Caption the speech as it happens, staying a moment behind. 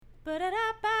It's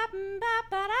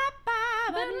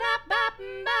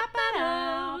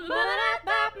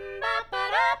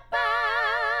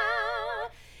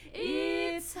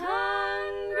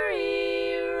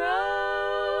Hungry Roses.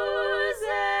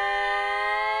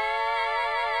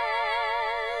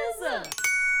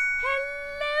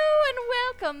 Hello and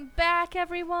welcome back,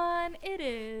 everyone. It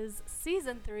is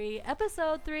season 3,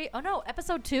 episode 3. Oh no,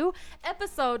 episode 2.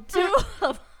 Episode 2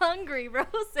 of Hungry Roses.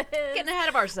 Getting ahead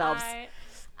of ourselves.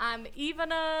 I'm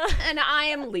Ivana. And I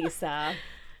am Lisa.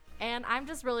 And I'm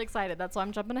just really excited. That's why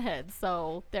I'm jumping ahead.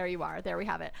 So there you are. There we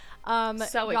have it.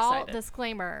 So y'all, excited.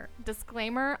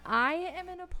 Disclaimer. I am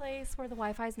in a place where the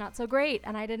Wi-Fi is not so great.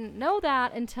 And I didn't know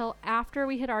that until after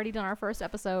we had already done our first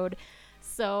episode.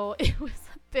 So it was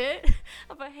a bit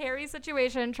of a hairy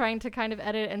situation trying to kind of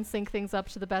edit and sync things up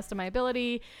to the best of my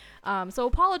ability. So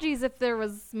apologies if there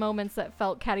was moments that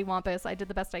felt cattywampus. I did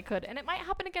the best I could. And it might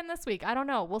happen again this week. I don't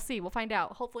know. We'll see. We'll find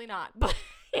out. Hopefully not. But,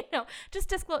 you know,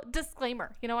 just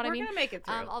disclaimer. You know what I mean? We're going to make it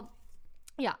through.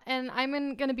 Yeah. And I'm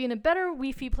going to be in a better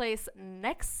Wi-Fi place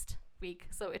next week.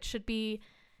 So it should be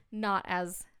not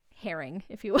as herring,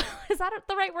 if you will. Is that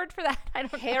the right word for that? I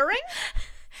don't know. Herring?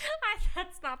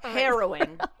 That's not the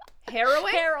Harrowing. right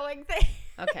Harrowing? harrowing thing.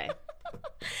 Okay.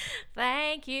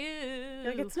 Thank you.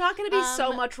 Like, it's not going to be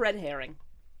so much red herring.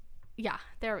 Yeah,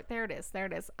 there it is.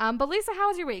 But Lisa, how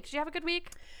was your week? Did you have a good week?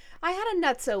 I had a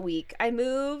nutso week. I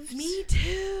moved. Me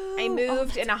too. I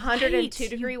moved in 102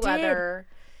 degree weather.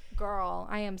 Girl,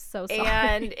 I am so sorry.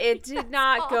 And it did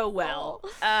not go well.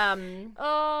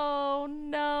 Oh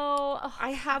no. Oh,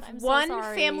 I have I'm so one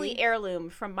sorry. family heirloom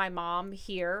from my mom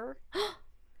here.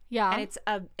 Yeah. And it's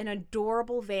an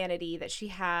adorable vanity that she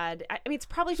had. I mean, it's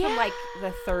probably from like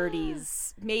the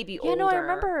 30s, maybe older. Yeah, no, I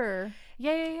remember.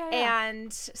 Yeah.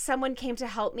 And someone came to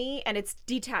help me, and it's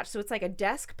detached. So it's like a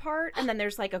desk part, and then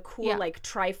there's like a cool like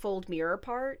trifold mirror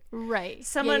part. Right.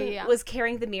 Someone was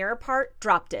carrying the mirror part,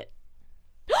 dropped it.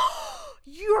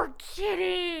 You're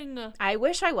kidding. I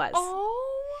wish I was.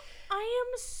 Oh, I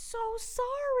am so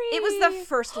sorry. It was the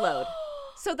first load.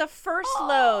 So the first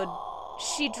load,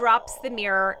 she drops the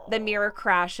mirror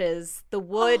crashes, the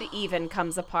wood even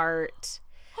comes apart.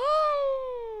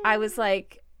 I was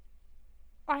like,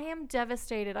 I am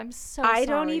devastated. I'm so I sorry.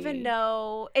 don't even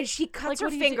know. And she cuts Like, her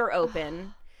what do you finger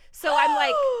open. So I'm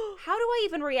like, how do I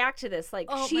even react to this? Like,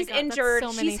 Oh my she's God, that's injured.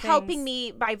 so many She's helping things.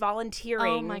 me by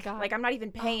volunteering. Oh my God. Like, I'm not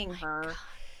even paying her.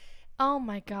 Oh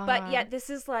my God. But yet this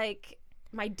is like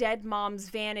my dead mom's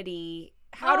vanity.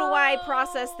 How do I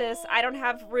process this? I don't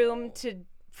have room to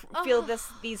feel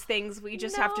these things. We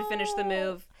just have to finish the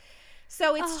move.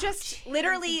 So it's just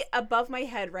literally above my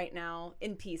head right now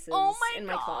in pieces in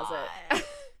my closet.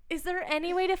 Is there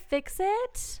any way to fix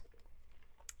it?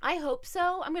 I hope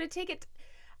so. I'm gonna take it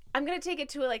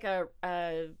to like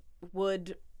a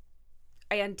wood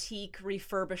antique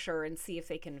refurbisher and see if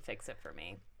they can fix it for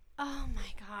me. Oh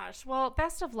my gosh. Well,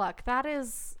 best of luck. That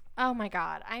is, oh my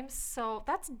God.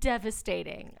 That's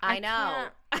devastating. I know.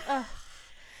 Ugh.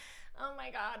 Oh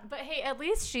my God. But hey, at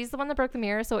least she's the one that broke the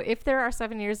mirror. So if there are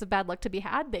 7 years of bad luck to be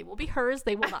had, they will be hers.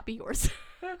 They will not be yours.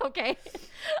 Okay.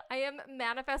 I am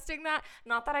manifesting that.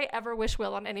 Not that I ever wish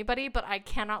will on anybody, but I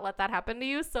cannot let that happen to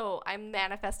you. So I'm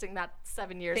manifesting that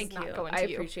 7 years is not going to you.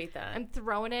 I appreciate that. I'm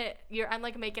throwing it. I'm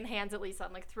like making hands at Lisa.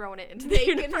 I'm like throwing it into the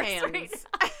universe hands. right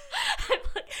now. I'm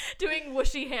like doing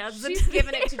whooshy hands. She's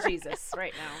giving it to Jesus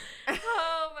right now.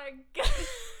 Oh my God.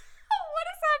 What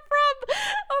is that from?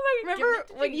 Oh my God.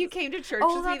 Remember when you came to church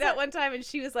with me that one time and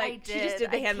she was like, she just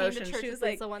did the hand motion. She was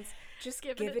like, just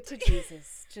give it to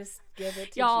Jesus. Just give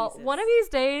it to y'all, Jesus. one of these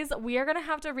days we are gonna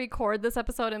have to record this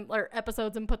episode or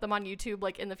episodes and put them on YouTube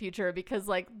like in the future because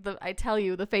like I tell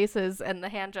you the faces and the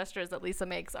hand gestures that Lisa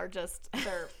makes are just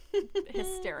they're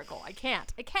hysterical. I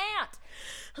can't.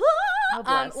 Oh,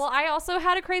 bless. Well, I also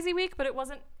had a crazy week, but it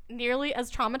wasn't nearly as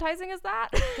traumatizing as that.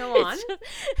 Go on.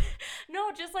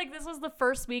 No, just like this was the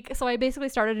first week. So I basically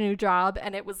started a new job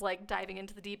and it was like diving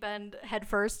into the deep end head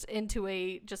first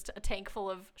into just a tank full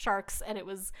of sharks, and it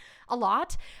was a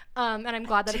lot. And I'm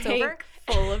glad that it's over.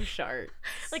 Full of sharks.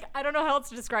 Like I don't know how else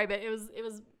to describe it. It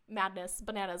was madness,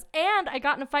 bananas. And I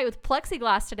got in a fight with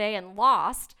plexiglass today and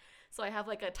lost. So I have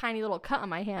like a tiny little cut on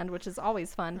my hand, which is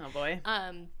always fun. Oh boy.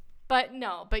 But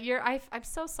no, but I'm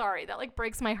so sorry. That like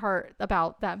breaks my heart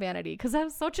about that vanity because that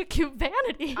was such a cute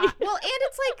vanity. Well, and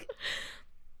it's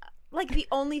like the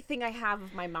only thing I have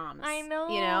of my mom's. I know.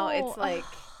 You know, it's like,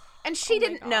 and she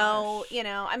didn't know, you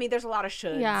know, I mean, there's a lot of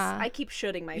shoulds. Yeah. I keep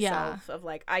shoulding myself of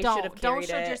like, I should have carried Don't it.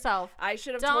 should yourself. I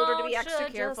should have told her to be extra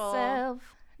careful. Yourself.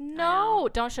 No,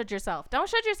 don't should yourself. Don't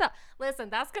should yourself. Listen,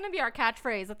 that's going to be our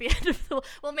catchphrase at the end of the,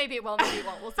 well, maybe it will, maybe it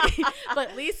won't. We'll see.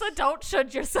 But Lisa, don't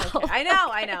should yourself. Okay.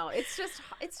 I know. It's just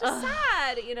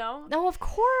sad, you know? No, of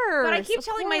course. But I keep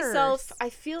telling myself, I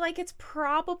feel like it's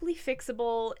probably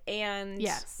fixable, and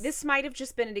this might have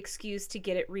just been an excuse to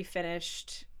get it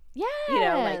refinished. Yes. You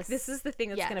know, like, this is the thing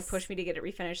that's going to push me to get it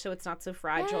refinished so it's not so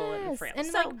fragile and frail. And,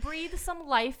 so, like, breathe some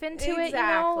life into it, you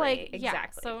know? Like,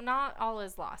 exactly. So not all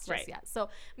is lost just right. yet. So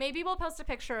maybe we'll post a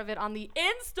picture of it on the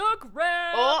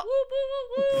Instagram. Oh. Woo,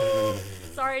 woo, woo, woo.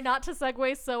 Sorry not to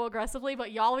segue so aggressively,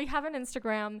 but y'all, we have an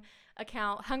Instagram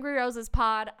account, Hungry Roses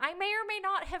Pod. I may or may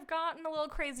not have gotten a little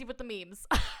crazy with the memes.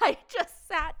 I just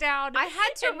sat down. I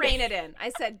had to rein it in.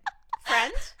 I said,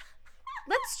 friend,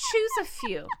 let's choose a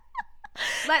few.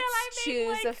 Let's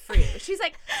choose a few. She's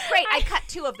like, great, I cut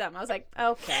 2 of them. I was like,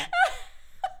 okay.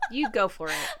 You go for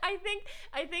it. I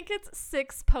think it's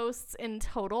 6 posts in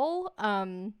total.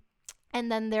 And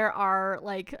then there are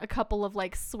like a couple of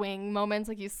like swing moments,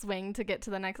 like you swing to get to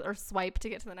the next, or swipe to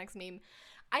get to the next meme.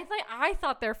 I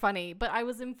thought they're funny, but I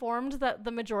was informed that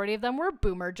the majority of them were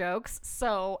boomer jokes.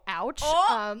 So ouch.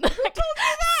 Oh, who told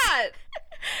you that?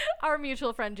 Our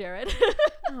mutual friend Jared.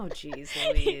 Oh, jeez,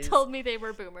 Louise. He told me they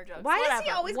were boomer jokes. Why has he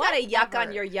always got a yuck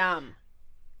on your yum?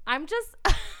 I'm just.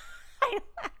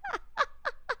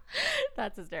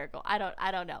 That's hysterical. I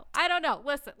don't know.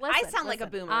 Listen. I sound like a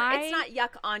boomer. It's not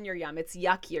yuck on your yum. It's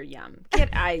yuck your yum.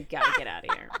 I gotta get out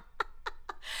of here.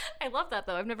 I love that,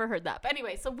 though. I've never heard that. But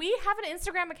anyway, so we have an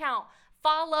Instagram account.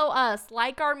 Follow us.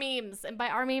 Like our memes. And by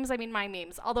our memes, I mean my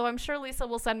memes. Although I'm sure Lisa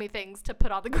will send me things to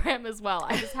put on the gram as well.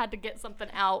 I just had to get something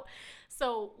out.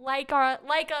 So like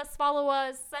us, follow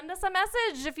us, send us a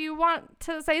message if you want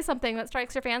to say something that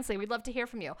strikes your fancy. We'd love to hear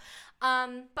from you.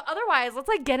 But otherwise, let's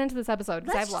like get into this episode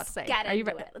because I have a lot to say. Are you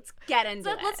ready? Let's get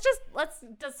into it. Let's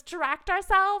distract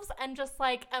ourselves and just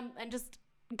like and just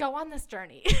go on this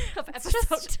journey of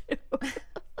episode 2.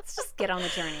 Let's just get on the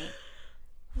journey.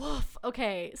 Woof.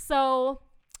 Okay, so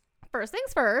first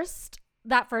things first,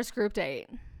 that first group date,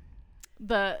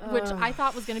 which I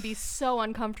thought was going to be so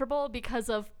uncomfortable because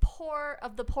of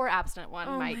the poor abstinent one,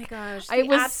 Mike. Oh my gosh, the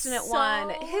abstinent one,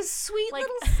 his sweet little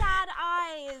sad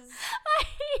eyes. I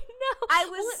know. I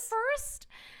was at first.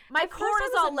 My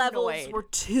cortisol levels were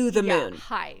to the moon.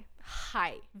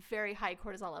 High, very high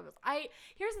cortisol levels.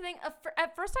 Here's the thing.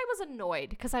 At first I was annoyed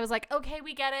because I was like, okay,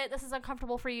 we get it. This is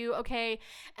uncomfortable for you. Okay.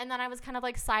 And then I was kind of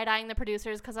like side-eyeing the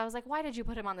producers because I was like, why did you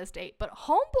put him on this date? But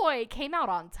homeboy came out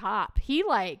on top. It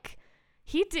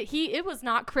was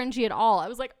not cringy at all. I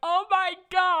was like, oh my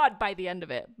God, by the end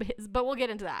of it. But we'll get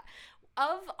into that.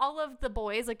 Of all of the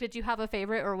boys, like, did you have a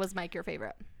favorite or was Mike your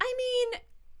favorite? I mean,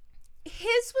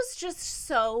 his was just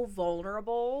so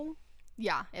vulnerable.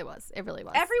 Yeah, it was. It really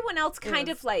was. Everyone else kind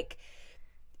of like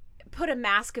put a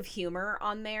mask of humor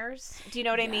on theirs. Do you know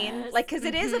what I mean? Like, because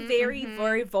it is a very,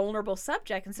 very vulnerable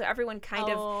subject, and so everyone kind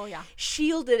of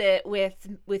shielded it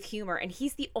with humor, and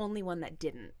he's the only one that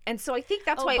didn't. And so I think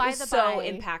that's why it was so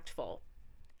impactful.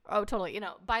 Oh, totally. You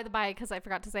know, by the by, because I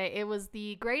forgot to say, it was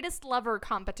the greatest lover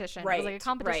competition. Right. It was like a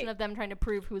competition of them trying to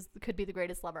prove who could be the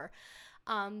greatest lover.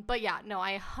 But yeah, no,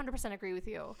 I 100% agree with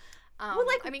you. Well,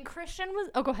 like, I mean, Christian was.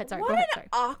 Oh, go ahead. Sorry. What an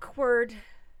awkward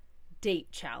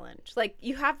date challenge. Like,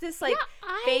 you have this like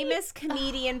famous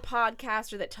comedian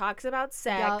podcaster that talks about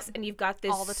sex, and you've got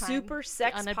this super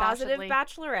sex positive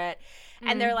bachelorette,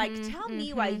 and they're like, tell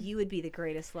me why you would be the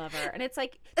greatest lover. And it's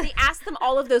like they asked them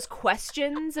all of those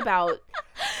questions about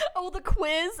the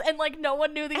quiz, and like no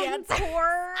one knew the answer.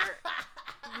 Poor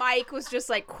Mike was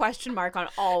just like question mark on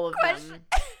all of them.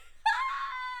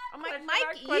 I'm like,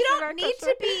 Mike, you don't need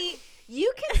to be.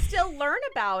 You can still learn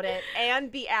about it and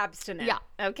be abstinent. Yeah.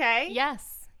 Okay?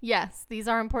 Yes. These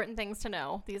are important things to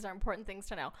know.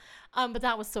 But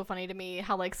that was so funny to me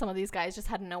how like some of these guys just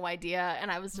had no idea.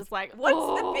 And I was just like,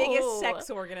 what's the biggest sex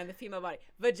organ in the female body?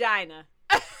 Vagina.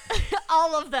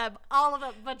 all of them,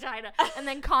 vagina. And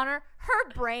then Connor, her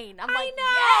brain. I'm like,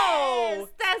 I know. Yes,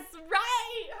 that's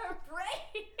right. Her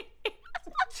brain.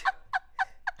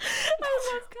 I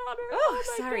love Connor. Oh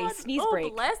sorry. God. Sneeze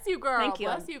break. Bless you, girl. Thank you.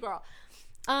 Bless you, girl.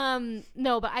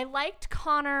 No, but I liked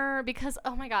Connor because,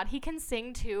 oh my God, he can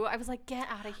sing too. I was like, get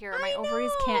out of here. My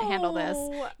ovaries can't handle this.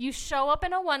 You show up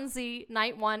in a onesie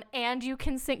night one and you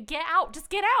can sing. Get out. Just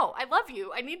get out. I love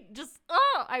you. I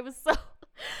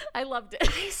loved it.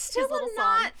 I still am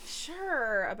not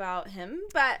sure about him,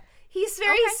 but he's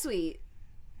very sweet.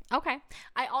 Okay.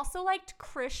 I also liked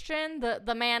Christian,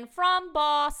 the man from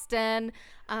Boston.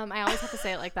 I always have to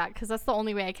say it like that because that's the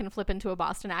only way I can flip into a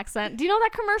Boston accent. Do you know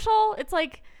that commercial? It's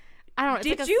like, I don't know.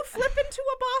 Did you flip into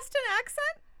a Boston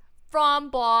accent?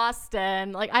 from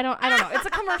Boston. Like, I don't know. It's a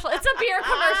commercial. It's a beer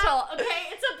commercial. Okay,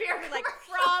 it's a beer commercial. Like,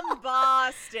 from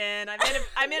Boston.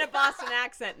 I'm in a Boston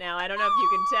accent now. I don't know if you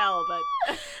can tell, but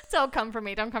Don't come for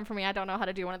me. Don't come for me. I don't know how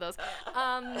to do one of those.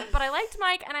 But I liked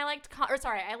Mike and I liked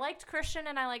I liked Christian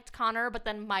and I liked Connor, but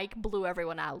then Mike blew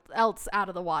everyone else out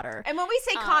of the water. And when we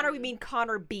say Connor, we mean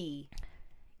Connor B.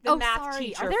 The math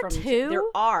teacher. Are there two? There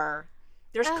are.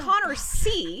 There's Connor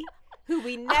C, who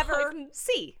we never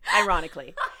see,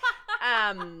 ironically. That's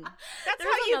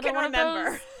how you can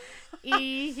remember.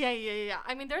 Yeah.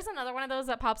 I mean, there's another one of those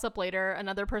that pops up later.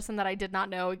 Another person that I did not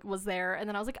know was there, and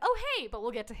then I was like, "Oh, hey!" But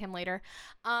we'll get to him later.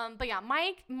 But yeah,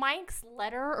 Mike's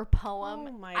letter or poem.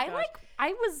 Oh my gosh.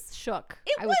 I was shook.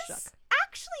 I was shook.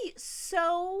 Actually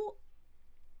so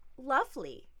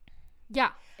lovely.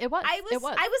 Yeah, it was. I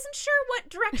wasn't sure what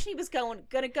direction he was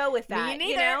gonna go with that. Me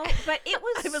neither. But it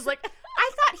was. I was like,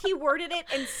 I thought he worded it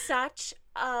in such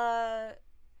a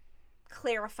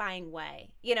clarifying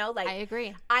way. Like, I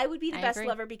agree. I would be the best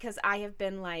lover because I have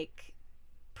been like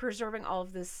preserving all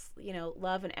of this,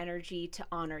 love and energy to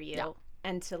honor you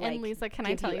and to like. And Lisa, can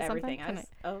I tell you something?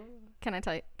 Can I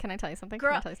tell you something? Girl,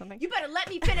 can I tell you something? You better let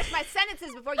me finish my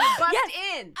sentences before you bust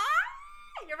in.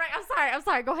 You're right. I'm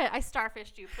sorry. Go ahead. I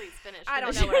starfished you. Please finish. I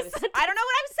don't know what I was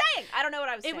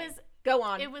saying. Go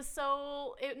on. It was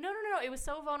so no. It was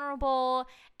so vulnerable,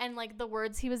 and like the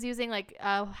words he was using, like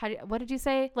what did you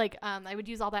say? Like I would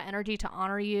use all that energy to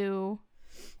honor you.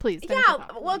 Please.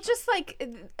 Well, just like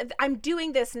I'm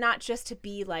doing this not just to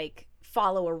be like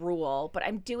follow a rule, but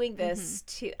I'm doing this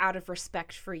to out of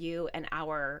respect for you and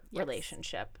our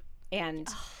relationship and.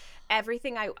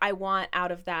 Everything I want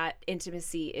out of that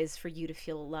intimacy is for you to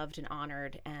feel loved and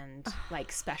honored and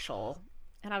like special.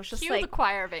 And I was just like, the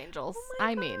choir of angels. Oh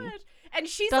my God. And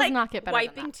she's does like not get better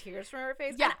wiping tears from her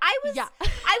face. Yeah. And I was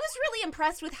really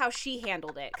impressed with how she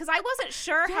handled it because I wasn't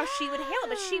sure how she would handle it,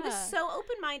 but she was so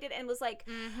open-minded and was like,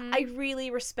 I really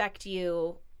respect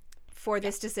you for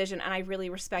this decision, and I really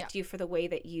respect you for the way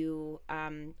that you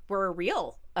were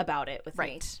real about it with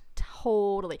me.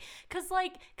 Totally. Because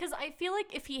I feel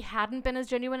like if he hadn't been as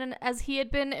genuine as he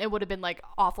had been, it would have been like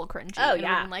awful cringy. Oh, it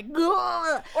yeah. Been, like,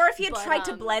 ugh! Or if he had tried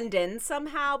to blend in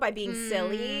somehow by being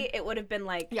silly, it would have been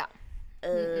like,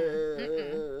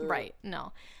 right.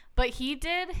 No. But he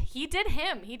did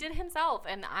him. He did himself,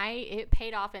 and it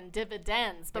paid off in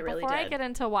dividends. But really before did. I get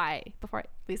into why,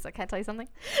 Lisa, can I tell you something?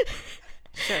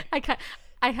 Sure. I kind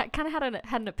of had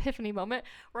an epiphany moment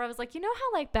where I was like, how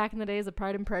like back in the days of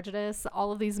Pride and Prejudice,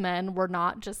 all of these men were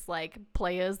not just like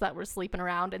players that were sleeping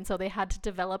around, and so they had to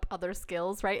develop other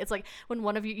skills, right? It's like when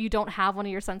one of you don't have one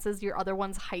of your senses, your other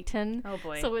ones heighten. Oh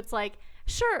boy. So it's like,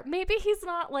 sure, maybe he's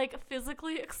not like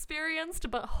physically experienced,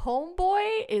 but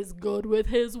homeboy is good with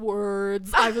his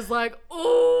words. I was like,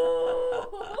 ooh,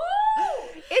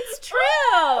 it's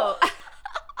true.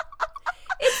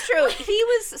 It's true. He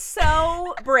was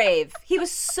so brave.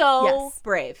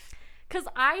 Brave. Because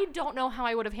I don't know how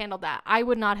I would have handled that. I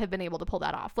would not have been able to pull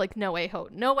that off. Like, no way,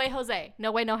 no way, Jose.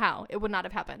 No way, no how. It would not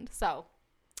have happened. So,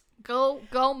 go,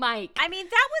 Mike. I mean,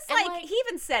 that was like, he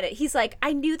even said it. He's like,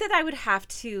 I knew that I would have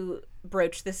to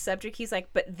broach this subject. He's like,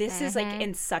 but this is like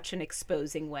in such an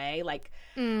exposing way. Like,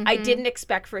 I didn't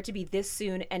expect for it to be this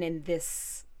soon and in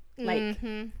this, like...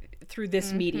 through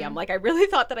this medium. Like, I really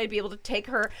thought that I'd be able to take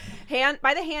her hand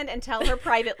by the hand and tell her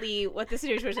privately what the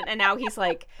situation was. And now he's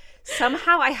like,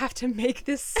 somehow I have to make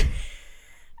this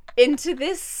into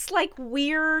this like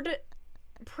weird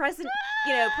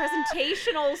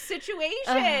presentational situation.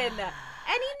 And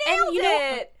he nailed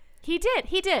it. He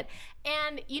did.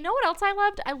 And you know what else I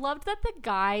loved? I loved that the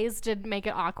guys didn't make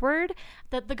it awkward.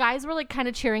 That the guys were like kind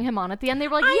of cheering him on at the end. They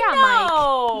were like, Mike.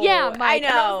 Yeah, Mike. I know.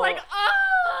 And I was like, oh.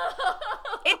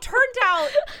 It turned out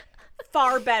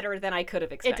far better than I could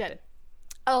have expected. It did.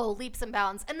 Oh, leaps and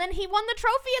bounds. And then he won the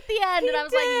trophy at the end. And I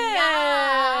was like,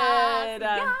 yes.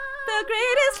 The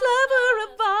greatest lover of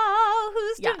all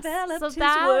who's developed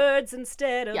his words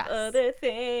instead of other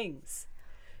things.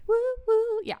 Woo,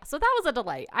 woo. Yeah, so that was a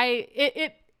delight.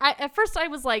 I at first I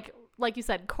was like you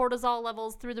said, cortisol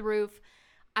levels through the roof.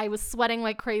 I was sweating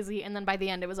like crazy, and then by the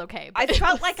end it was okay. I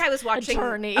felt like I was watching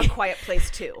A Quiet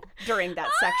Place 2 during that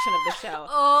section of the show.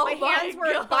 Oh, my hands were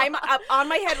up on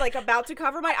my head, like about to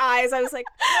cover my eyes. I was like,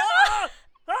 ah!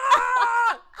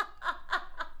 Ah!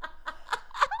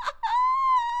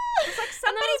 It's like,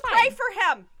 somebody pray for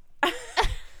him.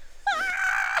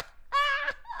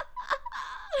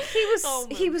 He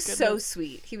was so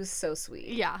sweet. He was so sweet.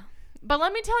 Yeah. But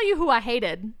let me tell you who I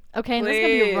hated. Okay, and this is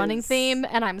going to be a running theme,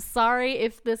 and I'm sorry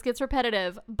if this gets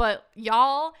repetitive, but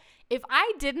y'all, if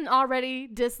I didn't already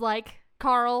dislike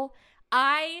Carl,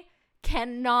 I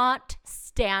cannot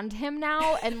stand him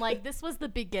now, and like this was the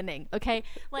beginning, okay?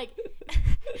 Like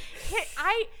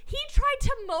he tried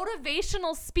to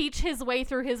motivational speech his way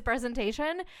through his presentation,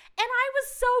 and I was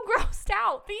so grossed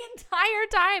out the entire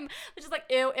time. I was just like,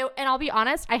 ew, ew. And I'll be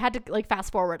honest, I had to like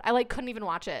fast forward. I like couldn't even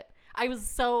watch it. I was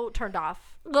so turned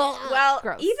off. Well,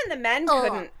 gross. Even the men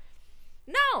couldn't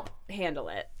No. handle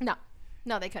it.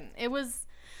 No, they couldn't. It was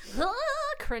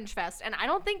cringe fest, and I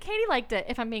don't think Katie liked it,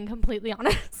 if I'm being completely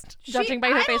honest, judging by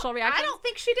her facial reaction. I don't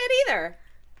think she did either.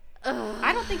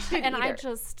 I don't think she did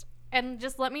either. And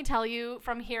just let me tell you,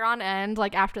 from here on end,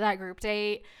 like after that group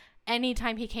date,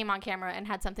 anytime he came on camera and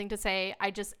had something to say,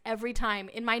 I just, every time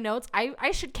in my notes,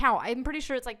 I should count. I'm pretty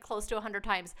sure it's like close to 100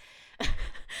 times.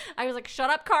 I was like, shut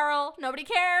up, Carl. Nobody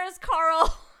cares,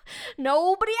 Carl.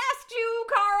 Nobody asked you,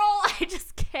 Carl. I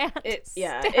just can't.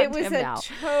 It was him a now.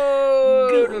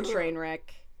 total train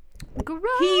wreck. Gross.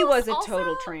 He was a Also,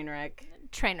 total train wreck.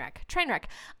 Train wreck.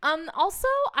 Also,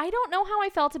 I don't know how I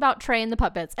felt about Trey and the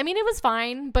puppets. I mean, it was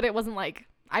fine, but it wasn't like,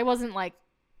 I wasn't like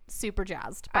super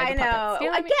jazzed by the puppets. You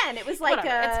know what I mean? Again, it was like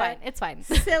Whatever. It's fine.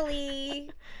 silly.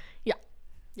 Yeah.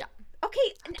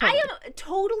 Okay, Totally. I am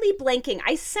totally blanking.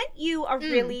 I sent you a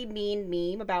really mean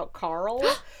meme about Carl,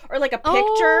 or like a picture.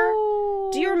 Oh,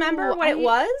 Do you remember what it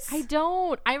was? I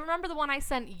don't. I remember the one I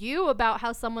sent you about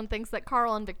how someone thinks that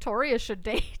Carl and Victoria should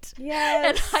date.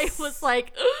 Yes. And I was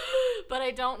like, but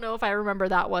I don't know if I remember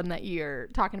that one that you're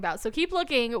talking about. So keep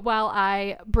looking while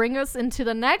I bring us into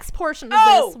the next portion of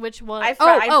this, which was... I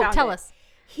found tell it. us.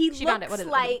 He She found it. looks What is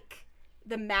it? like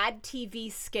the Mad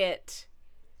TV skit.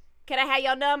 Can I have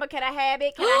your number? Can I have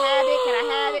it? Can I have it? Can I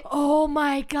have it? Oh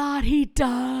my God, he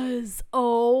does.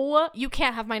 Oh, you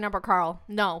can't have my number, Carl.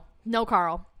 No,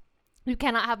 Carl. You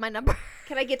cannot have my number.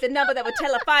 Can I get the number that would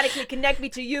telephonically connect me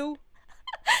to you?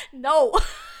 No.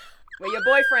 Where your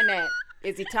boyfriend at?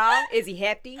 Is he tall? Is he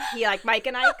hefty? He like Mike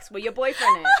and Ike's? Where your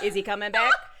boyfriend at? Is he coming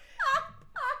back?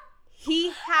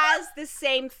 He has the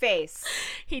same face.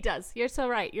 He does. You're so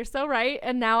right.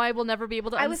 And now I will never be able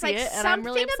to unsee I was like, it, and I'm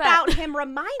really something upset. about him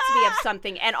reminds me of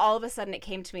something. And all of a sudden it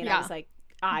came to me, and I was like,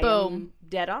 I am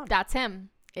dead on. That's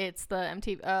him. It's the Mad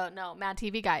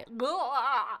TV guy.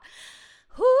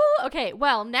 Okay,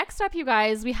 well, next up, you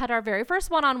guys, we had our very first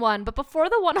one-on-one, but before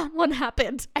the one-on-one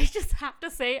happened, I just have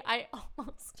to say I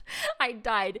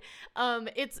died.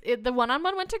 The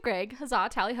one-on-one went to Greg. Huzzah,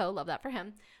 tally ho, love that for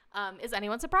him. Is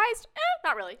anyone surprised?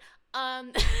 Not really.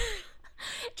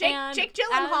 Jake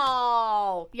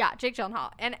Gyllenhaal. Jake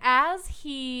Gyllenhaal. And as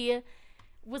he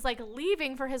was like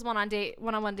leaving for his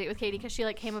one-on-one date with Katie, because she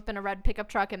like came up in a red pickup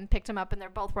truck and picked him up, and they're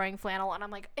both wearing flannel, and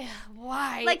I'm like,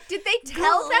 why? Like, did they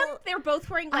tell them they're both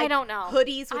wearing like I don't know.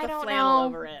 hoodies with a flannel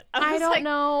over it? I don't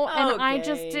know, and okay. I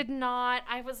just did not.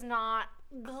 I was not.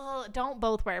 Don't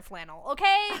both wear flannel,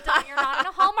 okay? You're not in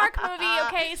a Hallmark movie,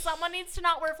 okay? Someone needs to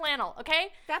not wear flannel, okay?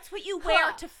 That's what you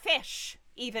wear to fish,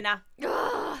 Evena.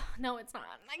 No, it's not.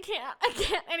 I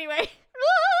can't. Anyway.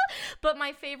 But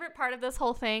my favorite part of this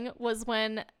whole thing was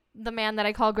when the man that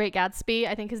I call Great Gatsby,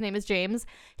 I think his name is James,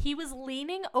 he was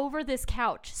leaning over this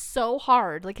couch so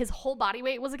hard, like his whole body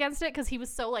weight was against it, because he was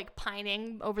so like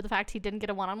pining over the fact he didn't get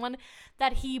a one-on-one,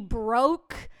 that he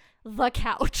broke the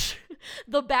couch.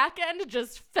 The back end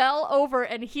just fell over,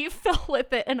 and he fell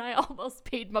with it, and I almost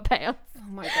peed my pants. Oh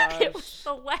my gosh. It was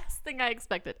the last thing I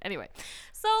expected. Anyway,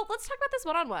 so let's talk about this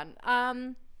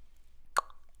one-on-one.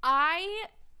 I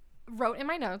wrote in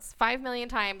my notes 5 million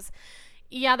times,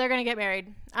 yeah, they're gonna get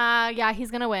married. Yeah, he's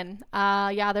gonna win.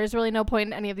 Yeah, there's really no point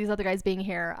in any of these other guys being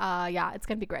here. Yeah, it's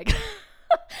gonna be Greg.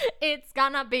 It's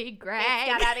gonna be Greg.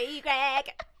 It's gonna be Greg.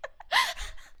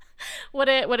 What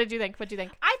did you think? What'd you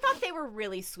think? I thought they were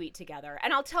really sweet together,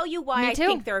 and I'll tell you why Me I too.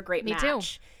 think they're a great Me match. too.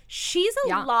 She's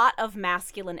a lot of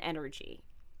masculine energy.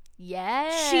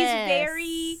 Yes. She's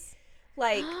very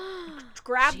like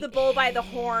grab the bull by the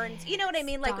horns. You know what I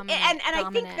mean? Like, Dominant, and I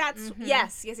think dominant. that's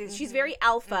yes. She's very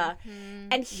alpha,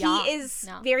 and he is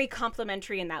Yeah. very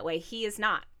complimentary in that way. He is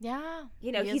not. Yeah.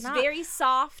 You know, he is he's not. very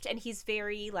soft, and he's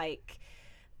very like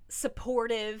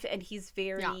supportive, and he's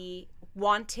very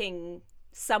wanting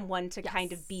someone to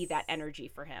kind of be that energy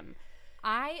for him.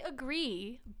 I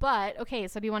agree, but okay,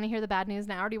 so do you want to hear the bad news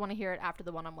now, or do you want to hear it after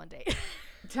the one-on-one date?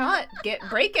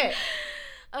 Break it.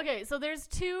 Okay, so there's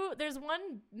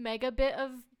one mega bit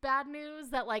of bad news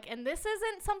that like, and this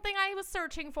isn't something I was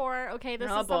searching for, okay? This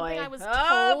is something I was told.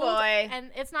 Oh boy.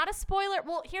 And it's not a spoiler.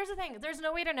 Well, here's the thing. There's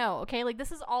no way to know, okay? Like,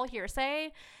 this is all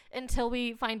hearsay until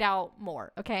we find out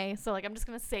more, okay? So like, I'm just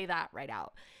going to say that right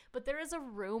out. But there is a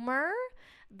rumor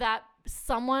that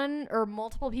someone or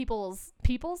multiple people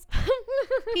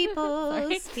who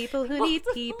need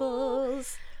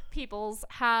peoples peoples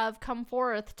have come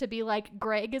forth to be like,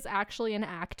 Greg is actually an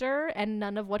actor and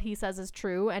none of what he says is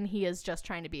true, and he is just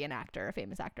trying to be an actor, a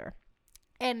famous actor.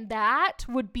 And that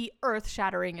would be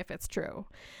earth-shattering if it's true.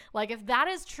 Like, if that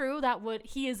is true,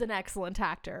 he is an excellent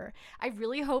actor. I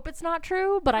really hope it's not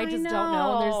true, but I just don't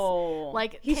know. And there's,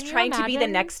 like, he's trying to be the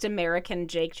next American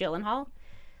Jake Gyllenhaal.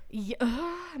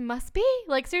 Yeah, must be,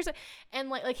 like, seriously. And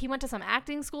like he went to some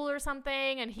acting school or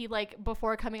something, and he, like,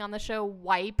 before coming on the show,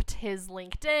 wiped his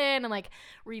LinkedIn and like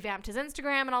revamped his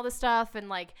Instagram and all this stuff. And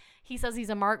like he says he's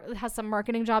has some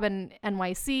marketing job in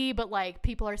NYC, but like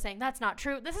people are saying that's not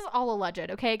true. This is all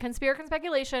alleged, okay? Conspiracy and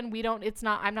speculation.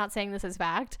 I'm not saying this is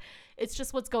fact. It's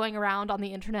just what's going around on the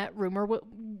internet rumor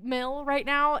mill right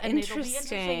now, and it'll be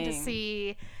interesting to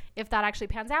see if that actually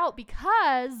pans out,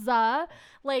 because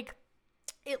like.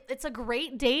 It's a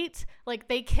great date. Like,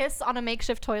 they kiss on a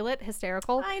makeshift toilet.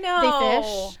 Hysterical. I know. They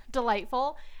fish.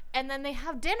 Delightful. And then they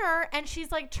have dinner, and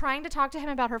she's like trying to talk to him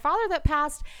about her father that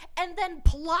passed, and then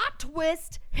plot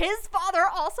twist, his father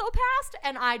also passed,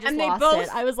 and I just lost it.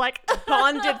 I was like,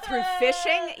 bonded through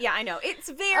fishing. Yeah, I know. It's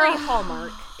very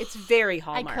Hallmark. It's very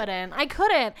Hallmark. I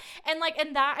couldn't.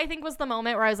 And that I think was the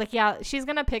moment where I was like, yeah, she's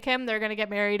gonna pick him. They're gonna get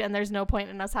married, and there's no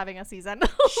point in us having a season.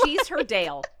 She's her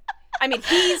Dale. I mean,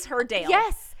 he's her Dale.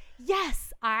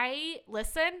 Yes. I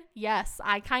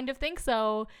kind of think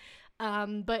so.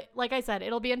 But like I said,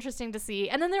 it'll be interesting to see.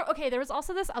 And then there was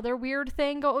also this other weird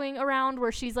thing going around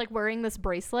where she's like wearing this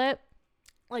bracelet,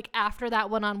 like after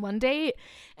that one-on-one date,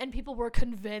 and people were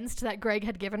convinced that Greg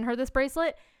had given her this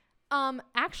bracelet.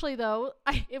 Actually though,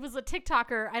 it was a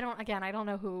TikToker. I don't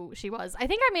know who she was. I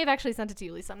think I may have actually sent it to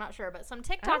you, Lisa. I'm not sure, but some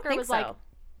TikToker was like,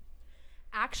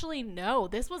 actually, no,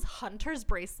 this was Hunter's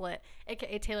bracelet,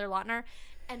 aka Taylor Lautner,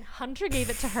 and Hunter gave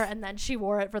it to her, and then she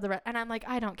wore it for the rest. And I'm like,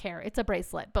 I don't care, it's a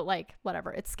bracelet, but like,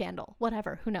 whatever, it's scandal,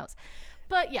 whatever, who knows.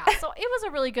 But yeah, so it was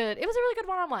a really good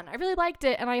one-on-one. I really liked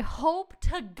it, and I hope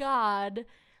to God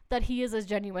that he is as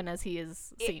genuine as he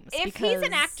seems. If he's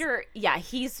an actor, yeah,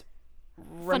 he's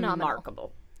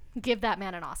remarkable. Give that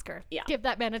man an Oscar. Yeah. Give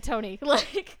that man a Tony.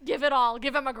 Like, give it all.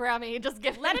 Give him a Grammy.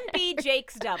 Let him be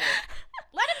Jake's double.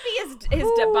 Let him be his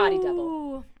body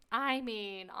double. I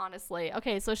mean, honestly.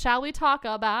 Okay, so shall we talk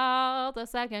about the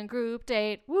second group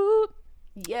date? Woo.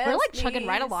 Yes, we're like chugging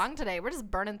right along today. We're just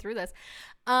burning through this.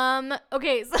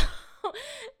 Okay, so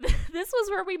this was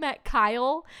where we met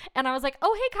Kyle, and I was like,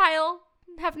 oh, hey, Kyle.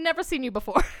 Have never seen you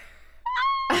before.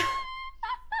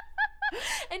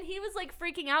 And he was like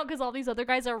freaking out because all these other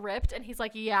guys are ripped, and he's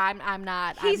like, "Yeah, I'm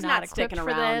not. He's not sticking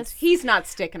around. He's not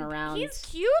sticking around. He's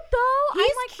cute though.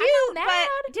 He's cute,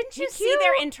 but didn't you see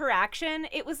their interaction?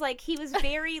 It was like he was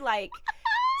very like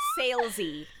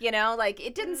salesy, you know. Like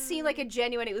it didn't seem like a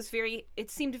genuine.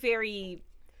 It seemed very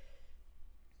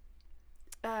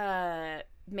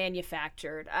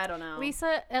manufactured. I don't know.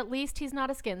 Lisa, at least he's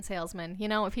not a skin salesman. You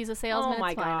know, if he's a salesman,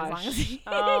 it's fine as long as he...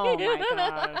 Oh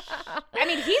my gosh. I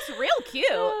mean, he's real cute.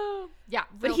 Yeah,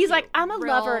 but he's cute. Like, I'm a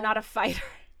lover, not a fighter.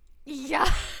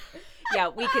 Yeah. Yeah,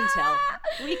 we can tell.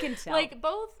 We can tell. Like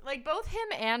both him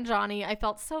and Johnny, I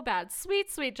felt so bad.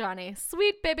 Sweet Johnny.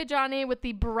 Sweet baby Johnny with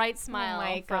the bright smile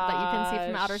that you can see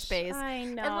from outer space. I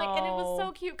know. And it was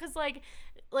so cute because like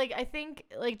I think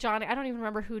like Johnny, I don't even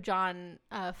remember who John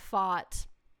fought.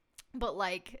 But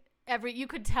like you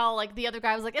could tell like the other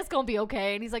guy was like, it's gonna be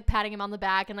okay, and he's like patting him on the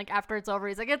back, and like after it's over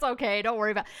he's like, it's okay, don't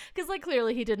worry about it. Because like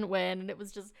clearly he didn't win, and it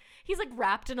was just he's like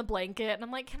wrapped in a blanket, and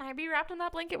I'm like, can I be wrapped in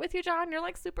that blanket with you, John? You're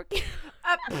like super cute.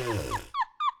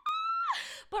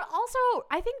 But also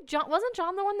I think wasn't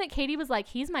John the one that Katie was like,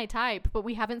 he's my type, but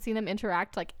we haven't seen them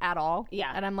interact like at all.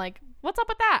 Yeah. And I'm like, what's up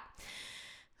with that?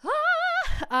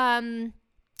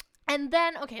 And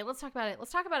then okay, let's talk about it.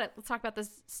 Let's talk about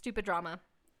this stupid drama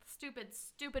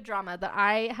that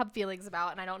I have feelings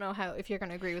about, and I don't know if you're going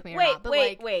to agree with me or not. But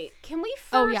wait. Can we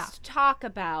first talk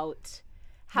about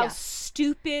how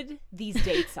stupid these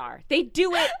dates are? They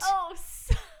do it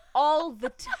all the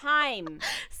time.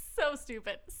 So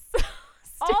stupid.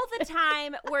 All the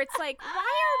time, where it's like,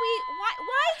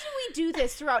 why do we do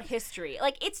this throughout history?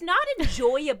 Like, it's not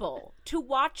enjoyable to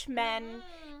watch men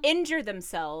injure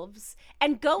themselves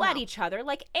and go at each other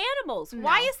like animals. No.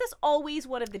 Why is this always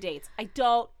one of the dates? I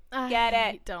don't get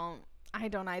it. I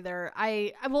don't either.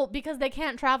 Well, because they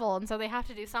can't travel, and so they have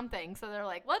to do something. So they're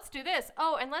like, let's do this.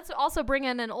 Oh, and let's also bring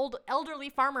in an old elderly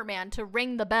farmer man to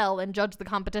ring the bell and judge the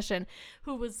competition,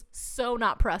 who was so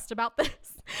not pressed about this.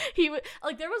 He would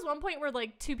like, there was one point where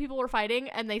like two people were fighting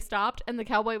and they stopped, and the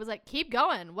cowboy was like, keep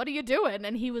going, what are you doing?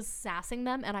 And he was sassing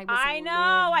them, and I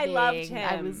loved him.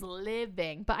 I was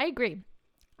living. But I agree.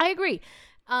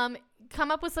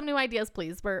 Come up with some new ideas,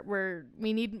 please.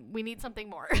 We need something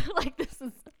more. Like, this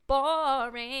is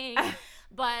boring.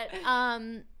 But,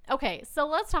 okay, so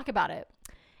let's talk about it.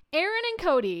 Aaron and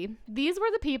Cody, these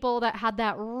were the people that had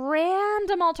that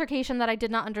random altercation that I did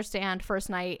not understand first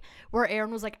night, where Aaron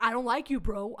was like, I don't like you,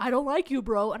 bro. I don't like you,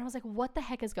 bro. And I was like, what the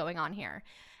heck is going on here?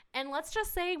 And let's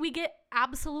just say we get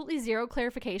absolutely zero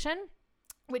clarification,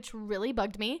 which really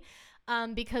bugged me,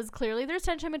 because clearly there's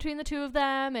tension between the two of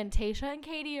them, and Tayshia and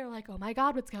Katie are like, oh my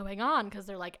God, what's going on? Because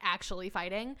they're like actually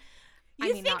fighting.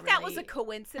 You think that was a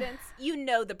coincidence? You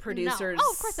know the producers. No.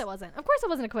 Oh, of course it wasn't. Of course it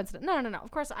wasn't a coincidence. No.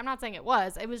 Of course, I'm not saying it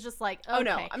was. It was just like, okay. Oh,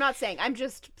 no. I'm not saying. I'm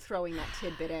just throwing that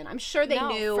tidbit in. I'm sure they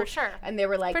knew. For sure. And they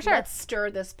were like, let's stir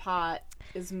this pot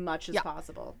as much as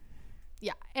possible.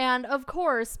 Yeah. And of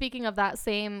course, speaking of that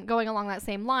going along that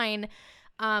same line,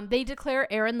 they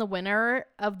declare Aaron the winner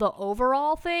of the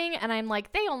overall thing. And I'm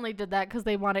like, they only did that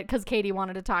because Katie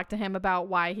wanted to talk to him about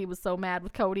why he was so mad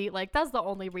with Cody. Like, that's the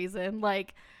only reason.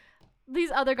 Like,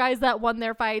 these other guys that won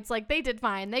their fights, like, they did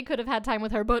fine. They could have had time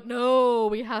with her, but no,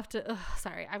 we have to.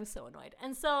 Sorry, I was so annoyed.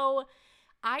 And so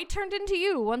I turned into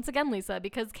you once again, Lisa,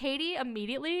 because Katie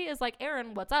immediately is like,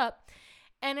 Aaron, what's up?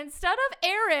 And instead of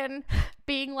Aaron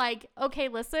being like, okay,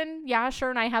 listen, yeah, sure,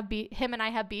 and I have him and I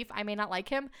have beef. I may not like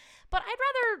him, but I'd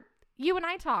rather you and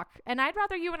I talk, and I'd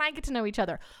rather you and I get to know each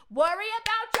other. Worry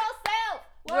about yourself.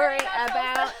 Worry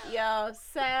about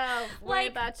yourself. Worry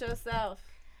about yourself.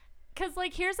 Because,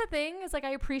 like, here's the thing, is, like,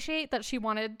 I appreciate that she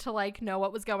wanted to, like, know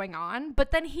what was going on,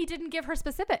 but then he didn't give her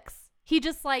specifics. He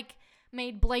just, like,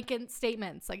 made blanket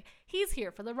statements. Like, he's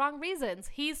here for the wrong reasons.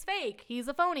 He's fake. He's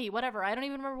a phony. Whatever. I don't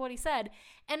even remember what he said.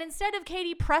 And instead of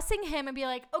Katie pressing him and be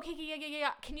like, okay, yeah.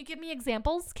 Can you give me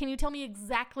examples? Can you tell me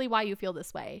exactly why you feel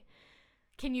this way?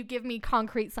 Can you give me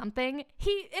concrete something?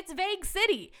 It's Vague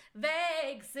City.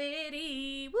 Vague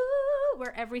City, woo,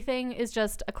 where everything is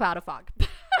just a cloud of fog.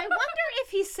 I wonder if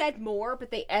he said more,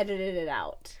 but they edited it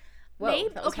out. Whoa,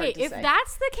 maybe. Okay, if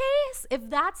that's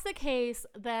the case,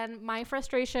 then my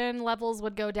frustration levels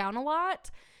would go down a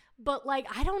lot. But, like,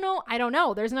 I don't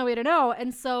know. There's no way to know.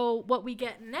 And so what we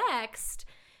get next,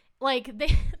 like, they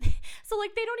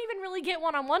don't even really get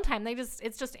one-on-one time.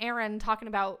 It's just Aaron talking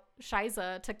about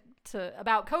Shiza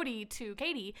about Cody to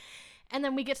Katie. And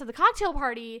then we get to the cocktail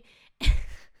party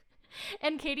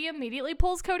and Katie immediately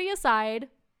pulls Cody aside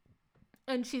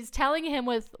and she's telling him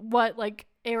with what, like,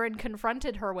 Aaron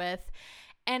confronted her with.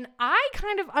 And I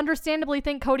kind of understandably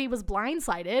think Cody was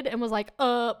blindsided and was like,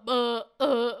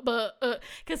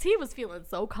 because he was feeling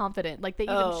so confident. Like, they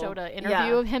even showed an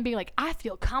interview of him being like, I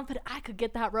feel confident I could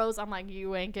get that rose. I'm like,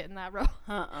 you ain't getting that rose.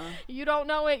 You don't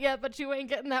know it yet, but you ain't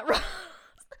getting that rose.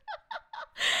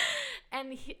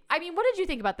 And what did you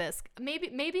think about this?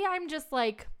 Maybe I'm just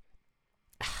like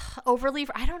overly,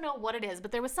 I don't know what it is,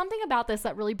 but there was something about this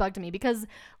that really bugged me because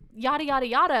yada, yada,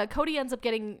 yada, Cody ends up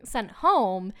getting sent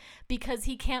home because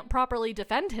he can't properly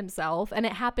defend himself. And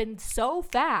it happened so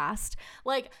fast.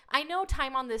 Like, I know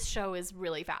time on this show is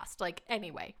really fast. Like,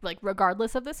 anyway, like,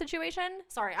 regardless of the situation,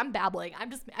 sorry, I'm babbling.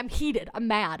 I'm heated. I'm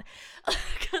mad.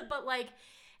 But, like,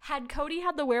 had Cody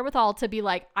had the wherewithal to be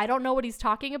like, I don't know what he's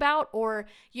talking about, or,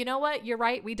 you know what, you're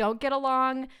right, we don't get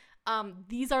along.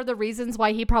 These are the reasons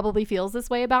why he probably feels this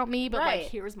way about me, but like,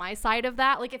 here's my side of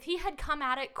that. Like, if he had come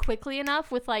at it quickly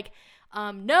enough with like,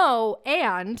 no,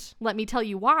 and let me tell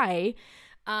you why,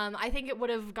 I think it would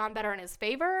have gone better in his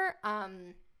favor.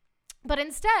 But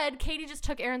instead, Katie just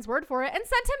took Aaron's word for it and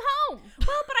sent him home.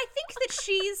 Well, but I think that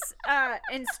she's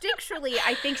instinctually,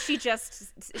 I think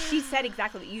she said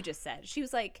exactly what you just said. She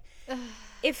was like,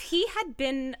 if he had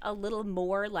been a little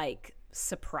more like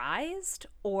surprised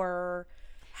or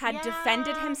had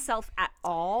defended himself at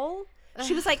all,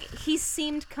 she was like, he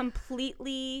seemed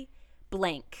completely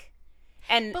blank.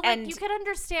 But like, you could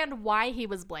understand why he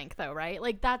was blank though, right?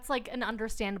 Like, that's like an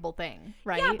understandable thing,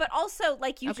 right? Yeah, but also,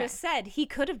 like you just said, he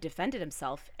could have defended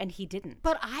himself and he didn't.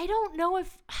 But I don't know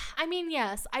if,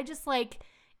 yes, I just like,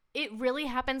 it really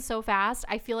happened so fast.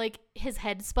 I feel like his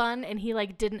head spun and he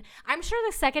like didn't, I'm sure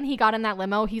the second he got in that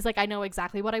limo, he's like, I know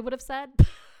exactly what I would have said.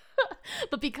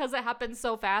 But because it happened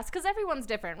so fast, because everyone's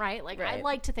different, right? Like, I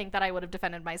like to think that I would have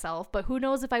defended myself, but who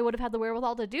knows if I would have had the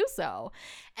wherewithal to do so.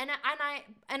 And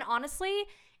honestly,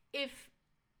 if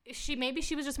maybe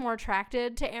she was just more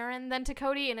attracted to Aaron than to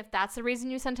Cody, and if that's the reason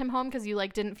you sent him home because you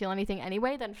like didn't feel anything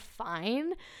anyway, then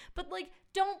fine. But like,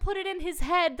 don't put it in his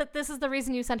head that this is the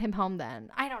reason you sent him home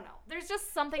then. I don't know. There's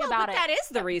just something about it. That is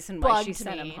the reason why she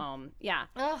sent him home. Yeah.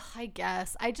 Ugh, I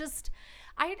guess. I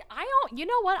don't, you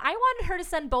know what? I wanted her to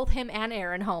send both him and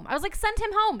Aaron home. I was like, send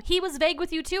him home. He was vague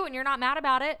with you too, and you're not mad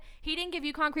about it. He didn't give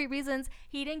you concrete reasons.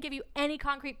 He didn't give you any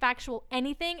concrete factual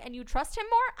anything, and you trust him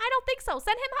more? I don't think so.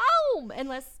 Send him home,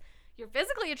 unless you're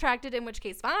physically attracted, in which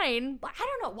case fine. But I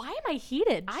don't know. Why am I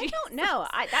heated? I don't know.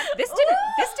 This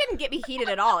didn't get me heated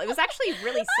at all. It was actually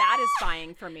really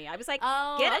satisfying for me. I was like,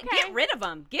 get rid of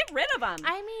them. Get rid of them.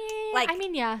 I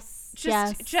mean, yes.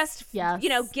 Just yes. You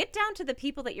know, get down to the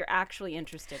people that you're actually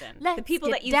interested in. Let's the people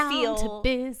get that you down feel to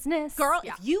business. Girl,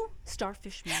 Yeah. if you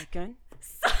starfish me again.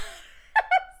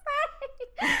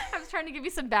 I was trying to give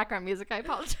you some background music. I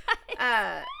apologize.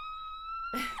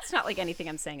 It's not like anything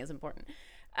I'm saying is important.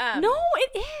 No,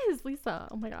 it is, Lisa.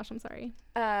 Oh my gosh, I'm sorry.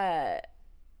 Now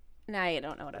I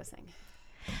don't know what I was saying.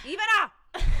 Ivana!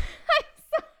 I'm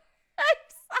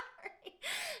sorry.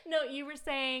 No, you were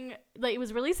saying like it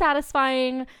was really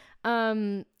satisfying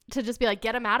to just be like,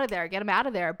 get him out of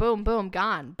there, boom, boom,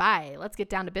 gone, bye, let's get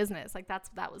down to business. Like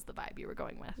that was the vibe you were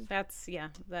going with. That's I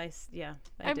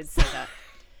I'm did so- say that.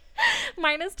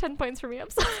 Minus 10 points for me. I'm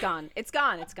sorry. It's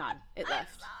gone. It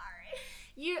left.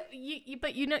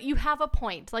 But you know, you have a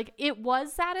point. Like it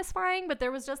was satisfying, but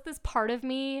there was just this part of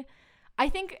me. I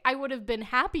think I would have been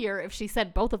happier if she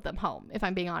sent both of them home, if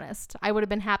I'm being honest. I would have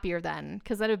been happier then,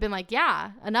 because I'd have been like,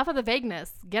 yeah, enough of the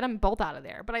vagueness. Get them both out of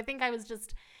there. But I think it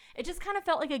just kind of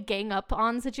felt like a gang up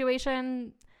on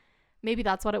situation. Maybe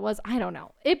that's what it was. I don't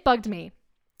know. It bugged me,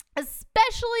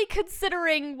 especially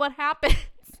considering what happened.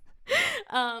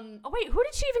 Oh wait, who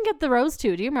did she even get the rose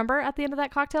to? Do you remember at the end of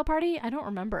that cocktail party? I don't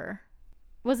remember.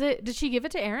 Did she give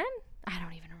it to Aaron? I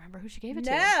don't even remember who she gave it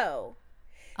to. No.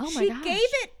 Oh my she gosh. gave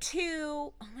it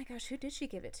to, oh my gosh, who did she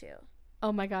give it to?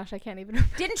 Oh my gosh, I can't even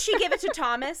remember. Didn't she give it to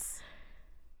Thomas?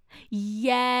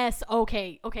 Yes.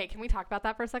 Okay, can we talk about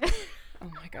that for a second? Oh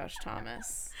my gosh,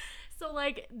 Thomas. So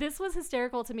like this was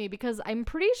hysterical to me because I'm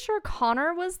pretty sure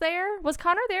Connor was there. Was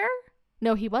Connor there?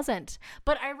 No, he wasn't.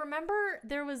 But I remember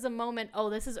there was a moment,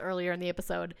 this is earlier in the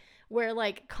episode, where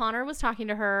like Connor was talking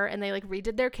to her and they like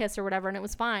redid their kiss or whatever and it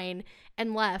was fine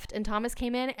and left, and Thomas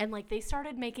came in and like they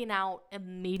started making out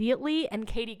immediately and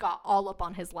Katie got all up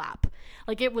on his lap.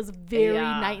 Like it was very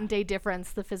night and day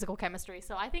difference, the physical chemistry.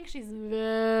 So I think she's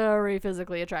very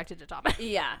physically attracted to Thomas.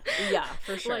 Yeah,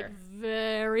 for sure. Like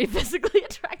very physically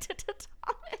attracted to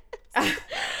Thomas.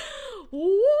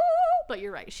 Woo! But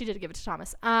you're right, she did give it to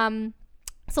Thomas.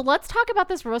 So let's talk about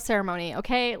this rose ceremony,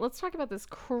 okay? Let's talk about this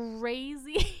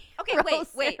crazy. Okay,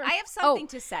 wait. I have something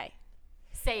to say.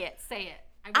 Say it.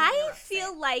 I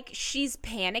feel like she's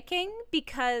panicking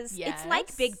because it's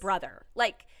like Big Brother.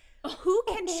 Like, who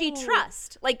can she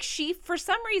trust? Like, she, for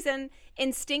some reason,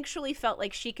 instinctually felt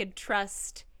like she could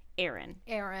trust Aaron.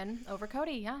 Aaron over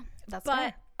Cody, yeah. That's but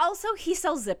fair. Also, he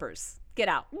sells zippers. Get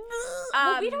out.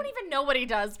 Well, we don't even know what he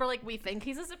does. We're like, we think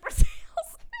he's a zipper salesman.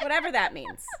 Whatever that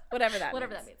means. Whatever that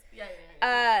means.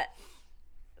 Yeah.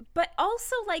 But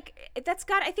also, like,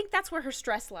 I think that's where her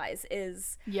stress lies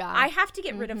is, I have to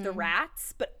get rid of the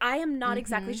rats, but I am not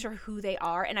exactly sure who they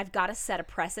are, and I've got to set a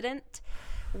precedent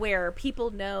where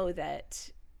people know that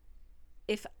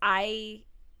if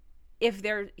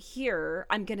they're here,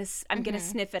 I'm gonna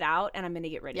sniff it out and I'm gonna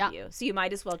get rid of you. So you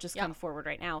might as well just come forward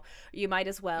right now. You might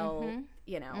as well,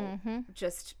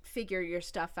 just figure your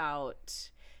stuff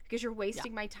out because you're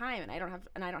wasting my time and I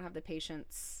don't have the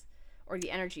patience or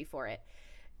the energy for it.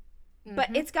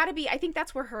 But it's got to be. I think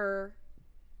that's where her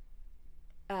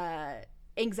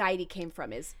anxiety came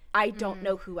from. Is I don't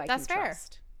know who I can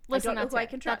trust. Listen, I don't know who I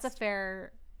can trust. That's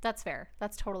fair.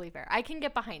 That's totally fair. I can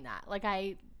get behind that. Like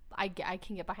I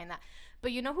can get behind that.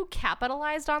 But you know who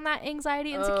capitalized on that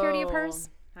anxiety and insecurity of hers?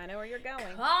 I know where you're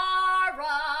going.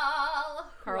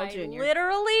 Carl Jr. I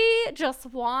literally just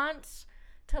want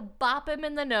to bop him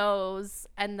in the nose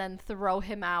and then throw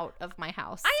him out of my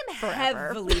house. I am forever.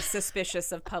 heavily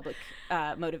suspicious of public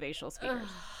motivational speakers.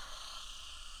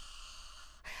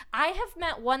 I have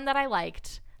met one that I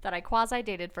liked, that I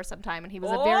quasi-dated for some time, and he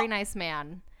was a very nice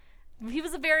man.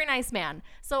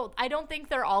 So I don't think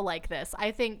they're all like this.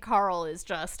 I think Carl is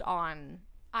just on,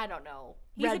 I don't know,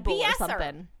 Red Bull or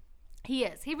something. He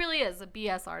is. He really is a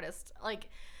BS artist. Like,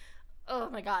 oh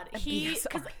my God. BS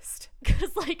artist.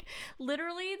 Because, like,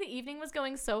 literally the evening was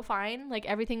going so fine. Like,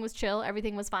 everything was chill.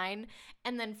 Everything was fine.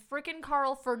 And then frickin'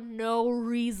 Carl, for no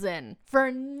reason,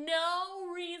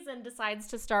 decides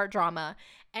to start drama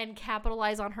and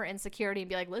capitalize on her insecurity and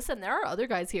be like, listen, there are other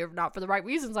guys here, not for the right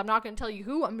reasons. I'm not going to tell you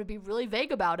who. I'm going to be really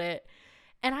vague about it.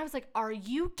 And I was like, are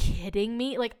you kidding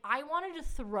me? Like, I wanted to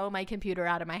throw my computer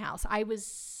out of my house. I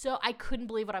couldn't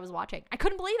believe what I was watching. I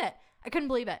couldn't believe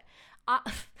it.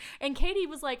 And Katie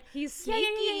was like, he's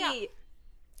sneaky. Yeah.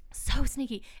 So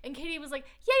sneaky. And Katie was like,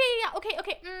 yeah. Okay.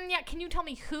 Can you tell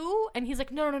me who? And he's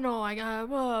like, no. I got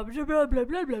blah, blah, blah,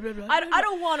 blah, blah, blah. I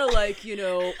don't want to, like,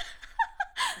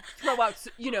 throw out,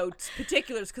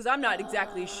 particulars because I'm not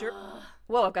exactly sure.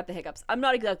 whoa, I've got the hiccups. I'm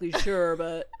not exactly sure,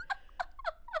 but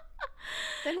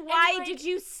then why did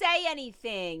you say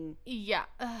anything? Yeah.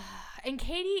 And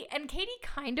Katie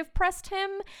kind of pressed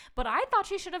him, but I thought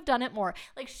she should have done it more.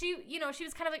 Like she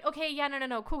was kind of like, okay, yeah,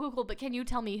 no, cool, but can you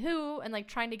tell me who? And like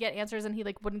trying to get answers, and he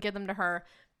like wouldn't give them to her.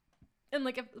 And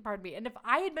like, and if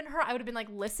I had been her, I would have been like,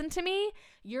 listen to me,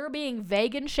 you're being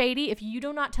vague and shady. If you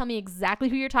do not tell me exactly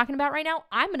who you're talking about right now,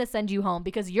 I'm going to send you home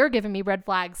because you're giving me red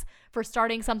flags for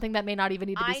starting something that may not even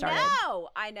need to be started.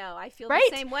 I know. I feel right?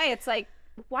 the same way. It's like,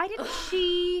 why didn't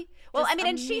she? Well, I mean,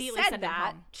 and she said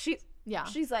that.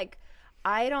 She's like,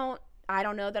 I don't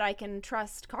know that I can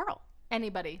trust Carl.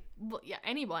 Anybody. Well, yeah,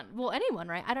 anyone. Well, anyone,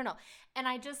 right? I don't know. And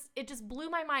it just blew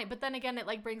my mind. But then again, it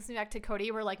like brings me back to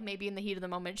Cody, where like maybe in the heat of the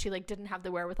moment, she like didn't have the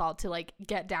wherewithal to like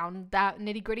get down that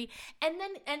nitty gritty. And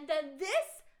then this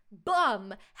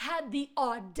bum had the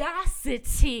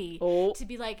audacity to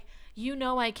be like, you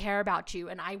know, I care about you.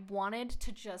 And I wanted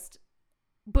to just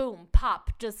boom,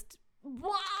 pop, just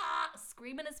wah,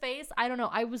 scream in his face. I don't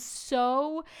know. I was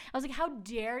like, how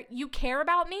dare you care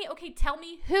about me? Okay, tell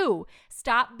me who.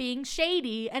 Stop being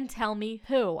shady and tell me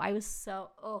who. I was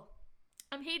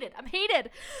I'm hated.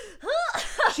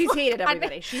 She's hated,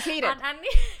 everybody. She's hated. I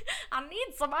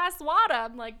need some ice water.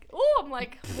 I'm like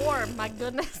warm. My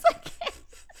goodness. I can't.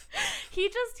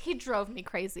 He drove me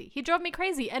crazy.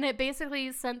 And it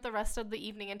basically sent the rest of the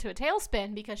evening into a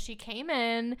tailspin because she came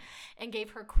in and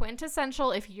gave her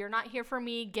quintessential, if you're not here for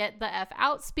me, get the F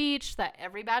out speech that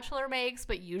every bachelor makes,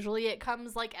 but usually it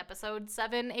comes like episode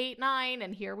 7, 8, 9,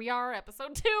 and here we are,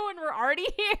 episode 2, and we're already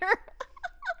here.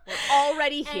 We're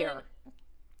already here.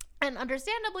 And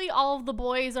understandably, all of the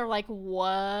boys are like,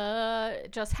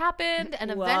 what just happened?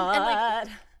 And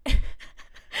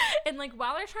and like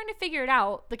while they're trying to figure it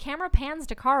out, the camera pans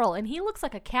to Carl, and he looks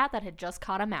like a cat that had just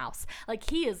caught a mouse. Like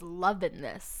he is loving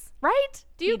this, right?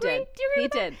 Do you agree? Do you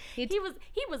agree? He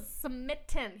was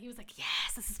smitten. He was like,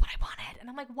 yes, this is what I wanted. And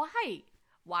I'm like,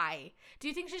 why? Do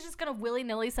you think she's just gonna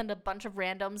willy-nilly send a bunch of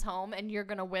randoms home and you're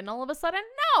gonna win all of a sudden?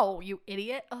 No, you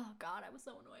idiot. Oh God, I was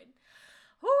so annoyed.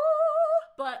 Ooh.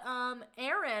 But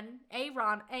Aaron. Hey,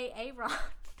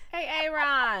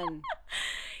 Aaron.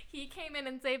 He came in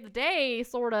and saved the day,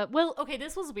 sort of. Well, okay,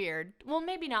 this was weird. Well,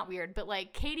 maybe not weird, but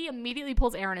like Katie immediately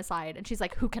pulls Aaron aside and she's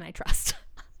like, who can I trust?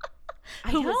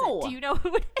 Who is it? Do you know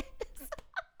who it is?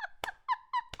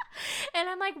 And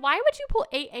I'm like, why would you pull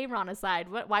Aaron aside?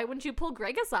 Why wouldn't you pull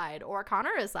Greg aside or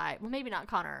Connor aside? Well, maybe not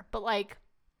Connor, but like,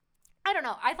 I don't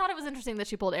know. I thought it was interesting that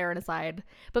she pulled Aaron aside,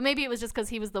 but maybe it was just because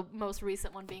he was the most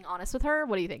recent one being honest with her.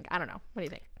 What do you think? I don't know. What do you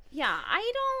think? Yeah,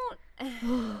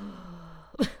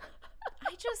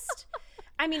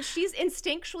 I mean, she's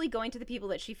instinctually going to the people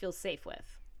that she feels safe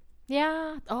with.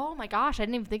 Yeah. Oh my gosh. I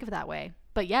didn't even think of it that way.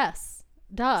 But yes.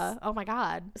 Duh. Oh my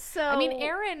God. So, I mean,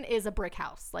 Aaron is a brick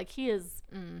house. Like he is,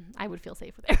 I would feel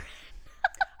safe with Aaron.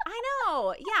 I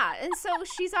know. Yeah. And so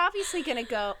she's obviously going to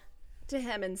go to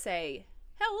him and say,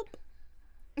 help.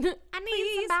 I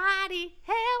need somebody.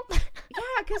 Help.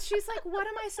 Yeah. Because she's like, what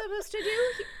am I supposed to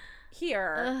do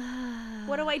here?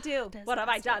 What do I do? What have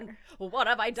I done? What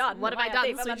have I done? What have I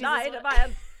done? Sweet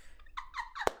Jesus,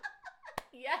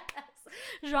 Yes.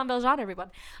 Jean Valjean,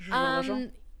 everyone.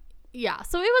 Yeah,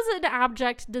 so it was an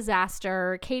abject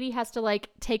disaster. Katie has to like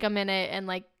take a minute and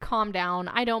like calm down.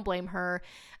 I don't blame her.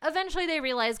 Eventually they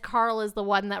realize Carl is the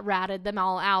one that ratted them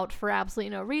all out for absolutely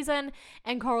no reason.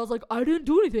 And Carl's like, I didn't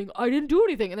do anything.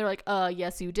 And they're like,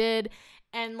 yes, you did.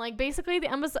 And like basically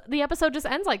the episode just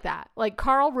ends like that. Like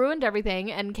Carl ruined everything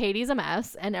and Katie's a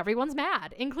mess and everyone's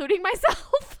mad, including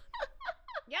myself.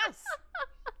 Yes.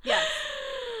 Yes.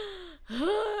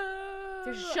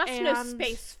 There's just no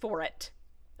space for it.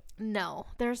 No,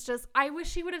 there's just, I wish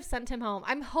she would have sent him home.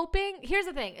 I'm hoping, here's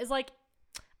the thing, is like,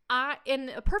 in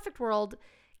a perfect world,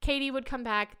 Katie would come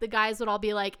back, the guys would all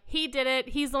be like, he did it,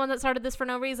 he's the one that started this for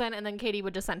no reason, and then Katie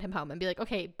would just send him home and be like,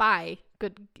 okay, bye,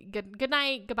 good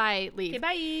night, goodbye, leave. Okay,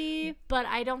 bye. But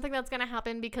I don't think that's gonna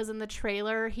happen because in the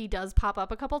trailer, he does pop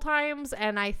up a couple times,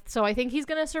 and so I think he's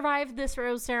gonna survive this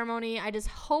rose ceremony. I just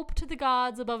hope to the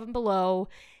gods above and below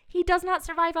he does not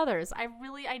survive others. I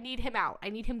need him out. I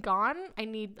need him gone. I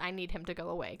need him to go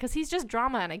away because he's just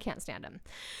drama and I can't stand him.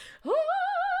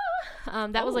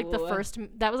 That was like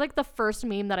the first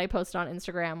meme that I posted on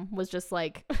Instagram was just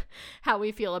like how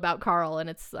we feel about Carl, and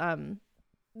it's the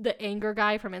anger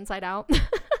guy from Inside Out.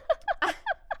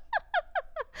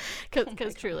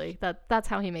 Because truly that's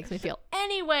how he makes me feel.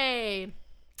 Anyway,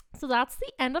 so that's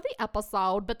the end of the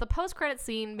episode, but the post-credit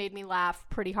scene made me laugh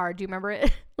pretty hard. Do you remember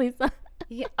it, Lisa?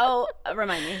 Yeah. Oh,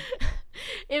 remind me.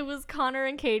 It was Connor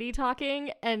and Katie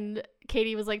talking, and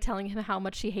Katie was like telling him how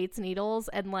much she hates needles,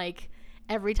 and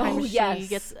every time Oh, she yes.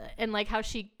 gets, and like how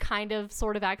she kind of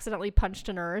sort of accidentally punched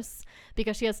a nurse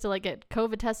because she has to like get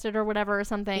COVID tested or whatever or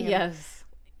something. Yes.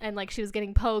 And like she was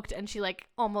getting poked and she like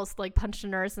almost like punched a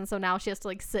nurse, and so now she has to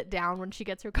like sit down when she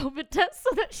gets her COVID test so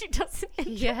that she doesn't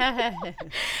injure. Yes.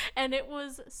 And it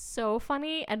was so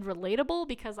funny and relatable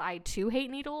because I too hate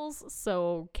needles.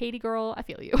 So Katie girl, I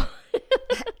feel you.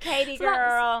 Katie So that was-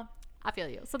 girl. I feel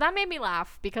you. So that made me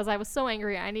laugh because I was so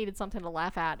angry. I needed something to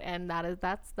laugh at, and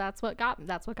that's what got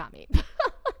me.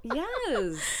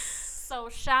 Yes. So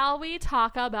shall we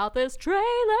talk about this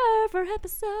trailer for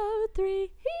episode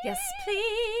 3? Yes,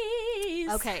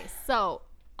 please. Okay, so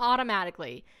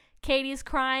automatically, Katie's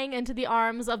crying into the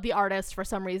arms of the artist for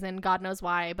some reason. God knows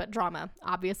why, but drama,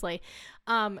 obviously.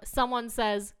 Someone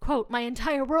says, quote, "My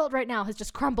entire world right now has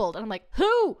just crumbled." And I'm like,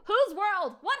 who? Whose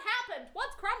world? What happened?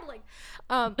 What's crumbling?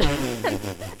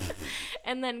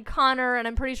 And then Connor, and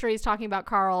I'm pretty sure he's talking about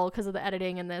Carl because of the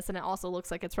editing in this, and it also looks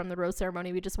like it's from the rose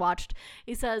ceremony we just watched.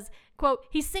 He says, quote,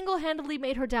 "He single-handedly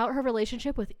made her doubt her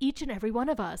relationship with each and every one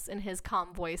of us," in his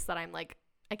calm voice that I'm like,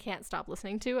 I can't stop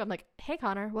listening to. I'm like, hey,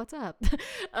 Connor, what's up?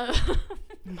 Oh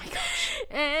my gosh.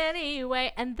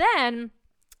 Anyway, and then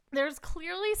there's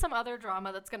clearly some other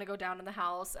drama that's going to go down in the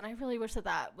house, and I really wish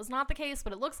that was not the case,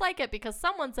 but it looks like it because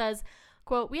someone says,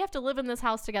 quote, "We have to live in this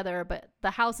house together, but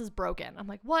the house is broken." I'm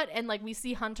like, what? And like we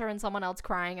see Hunter and someone else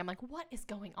crying. I'm like, what is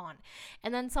going on?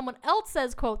 And then someone else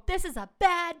says, quote, "This is a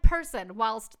bad person,"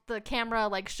 whilst the camera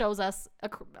like shows us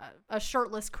a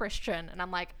shirtless Christian, and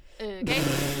I'm like, okay,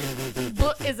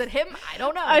 but is it him? I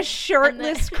don't know. A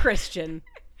shirtless Christian.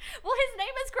 Well, his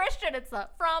name is Christian. It's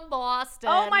from Boston.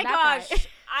 Oh my that gosh. guy.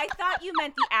 I thought you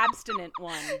meant the abstinent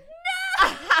one.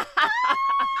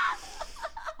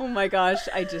 Oh my gosh,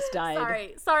 I just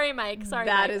died. Sorry, Mike. Sorry,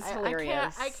 That Mike. is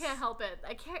hilarious. I can't help it.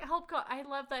 I can't help. I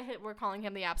love that we're calling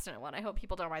him the abstinent one. I hope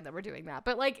people don't mind that we're doing that.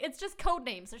 But like, it's just code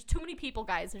names. There's too many people,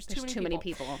 guys. There's too many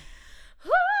people.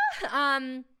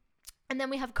 And then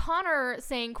we have Connor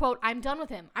saying, quote, "I'm done with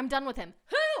him. I'm done with him."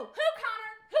 Who,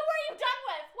 Connor? Who are you done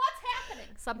with? What's happening?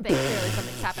 Clearly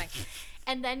something's happening.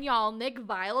 And then, y'all, Nick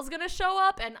Vile's gonna show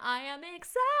up, and I am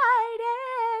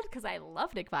excited because I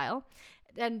love Nick Vile.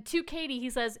 And to Katie, he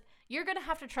says, "You're gonna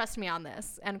have to trust me on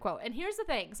this," end quote. And here's the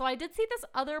thing. So I did see this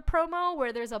other promo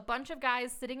where there's a bunch of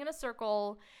guys sitting in a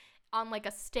circle on like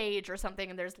a stage or something,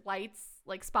 and there's lights,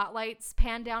 like spotlights,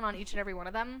 pan down on each and every one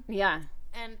of them. Yeah.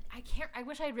 And I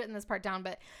wish I had written this part down,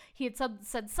 but he had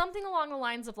said something along the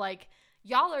lines of like,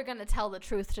 "Y'all are gonna tell the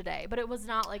truth today," but it was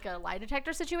not like a lie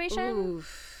detector situation.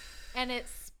 Oof. And it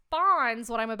spawns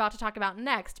what I'm about to talk about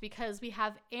next, because we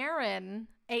have Aaron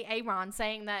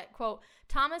saying that, quote,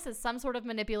 "Thomas is some sort of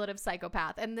manipulative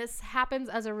psychopath," and this happens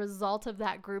as a result of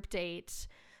that group date.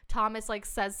 Thomas like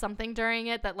says something during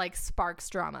it that like sparks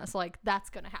drama, so like that's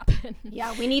gonna happen.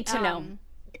 Yeah, we need to know.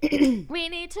 We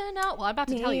need to know. Well, I'm about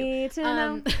to tell you. Need to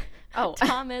know. Oh.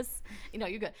 Thomas,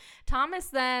 you're good. Thomas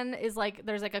then is like,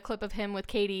 there's like a clip of him with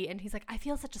Katie, and he's like, "I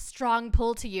feel such a strong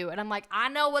pull to you," and I'm like, I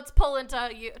know what's pulling to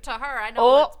her. I know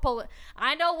what's pulling.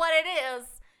 I know what it is.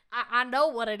 I know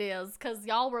what it is, because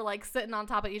y'all were like sitting on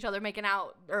top of each other making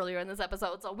out earlier in this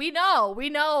episode, so we know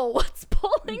what's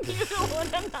pulling you to one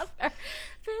another.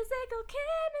 Physical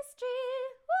chemistry.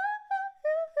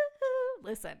 Woo-hoo-hoo-hoo.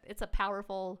 Listen, it's a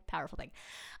powerful thing.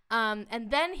 And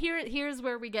then here's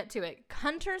where we get to it.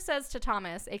 Hunter says to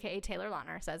Thomas, aka Taylor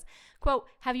Lautner, says, quote,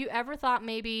 "Have you ever thought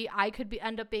maybe I could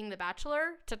end up being the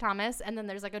Bachelor?" to Thomas. And then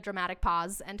there's like a dramatic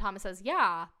pause, and Thomas says,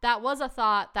 "Yeah, that was a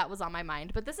thought that was on my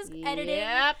mind." But this is editing.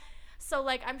 Yep. So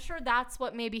like, I'm sure that's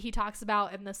what maybe he talks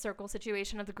about in the circle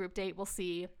situation of the group date. We'll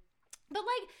see. But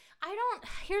like,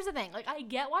 here's the thing. Like, I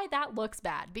get why that looks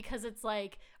bad, because it's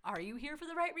like, are you here for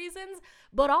the right reasons?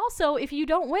 But also, if you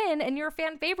don't win and you're a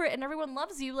fan favorite and everyone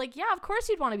loves you, like, yeah, of course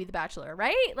you'd want to be the Bachelor,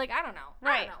 right? Like, I don't know.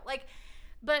 I don't know. Like,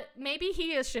 but maybe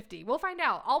he is shifty. We'll find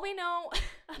out. All we know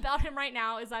about him right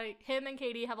now is that him and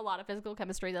Katie have a lot of physical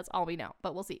chemistry. That's all we know,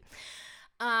 but we'll see.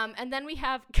 And then we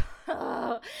have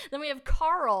Carl.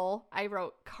 I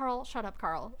wrote, Carl, shut up,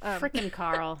 Carl. Frickin'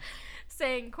 Carl.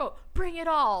 Saying, quote, "Bring it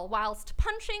all," whilst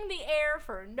punching the air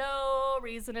for no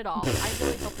reason at all. I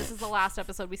really hope this is the last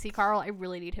episode we see Carl. I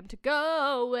really need him to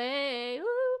go away.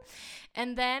 Woo.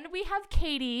 And then we have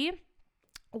Katie,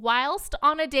 whilst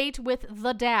on a date with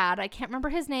the dad. I can't remember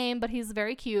his name, but he's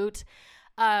very cute.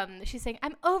 She's saying,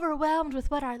 "I'm overwhelmed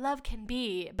with what our love can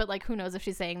be." But like, who knows if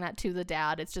she's saying that to the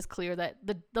dad? It's just clear that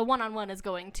the one-on-one is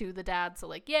going to the dad. So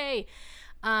like, yay.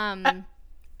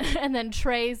 And then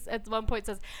Trey at one point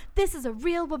says, "This is a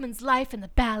real woman's life in the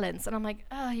balance." And I'm like,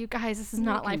 oh, you guys, this is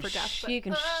not life or death. You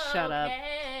can shut up.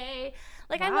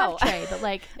 Like, wow. I love Trey, but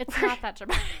like, it's not that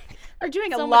dramatic. We're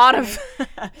doing So a much lot of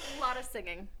A lot of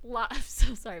singing. I'm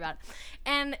so sorry about it.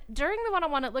 And during the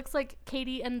one-on-one, it looks like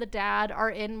Katie and the dad are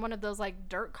in one of those like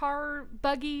dirt car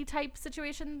buggy type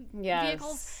situation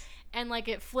vehicles. And like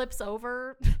it flips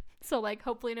over. So like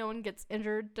hopefully no one gets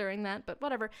injured during that, but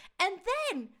whatever. And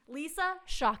then Lisa,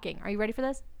 shocking. Are you ready for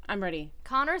this? I'm ready.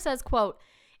 Connor says, quote,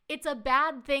 "It's a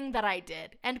bad thing that I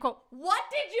did." End quote. What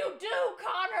did you do,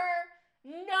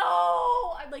 Connor?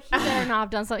 No. I'm like, he better not have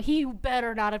done something. He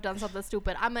better not have done something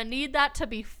stupid. I'm going to need that to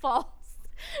be false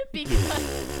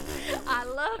because I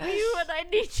love you and I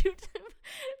need you to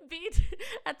be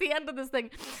at the end of this thing.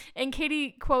 And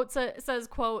Katie says,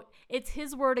 quote, "It's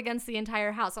his word against the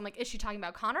entire house." I'm like, is she talking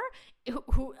about Connor?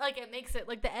 Who like it makes it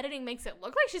like the editing makes it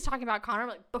look like she's talking about Connor. I'm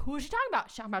like, but who is she talking about?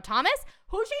 She's talking about Thomas?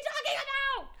 Who's she talking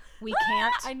about? We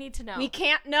can't. I need to know. We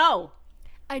can't know.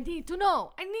 I need to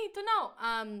know.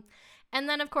 And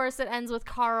then, of course, it ends with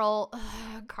Carl.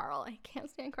 Carl, I can't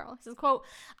stand Carl. He says, quote,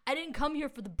 "I didn't come here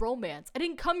for the bromance. I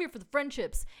didn't come here for the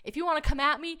friendships. If you want to come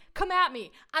at me, come at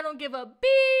me. I don't give a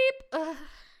beep." I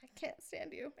can't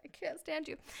stand you. I can't stand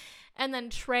you. And then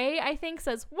Trey, I think,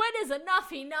 says, "When is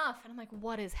enough enough?" And I'm like,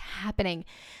 what is happening?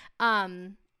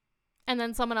 And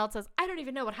then someone else says, "I don't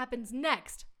even know what happens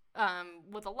next."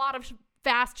 With a lot of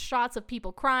fast shots of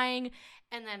people crying.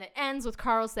 And then it ends with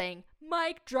Carl saying,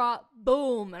 "Mic drop,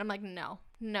 boom." And I'm like, no,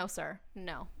 sir.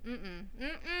 No.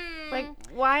 Like,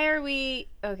 why are we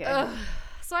okay?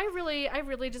 So I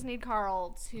really just need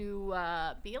Carl to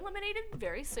be eliminated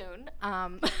very soon.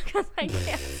 Because I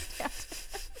can't stand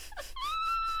it.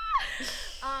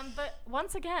 But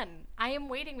once again, I am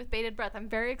waiting with bated breath. I'm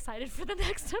very excited for the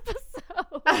next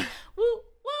episode. Woo, woo!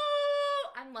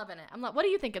 I'm loving it. What are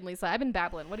you thinking, Lisa? I've been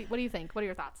babbling. What do you think? What are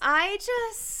your thoughts?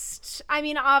 I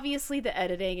mean, obviously the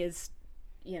editing is,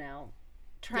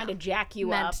 trying to jack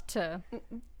you up. Meant to.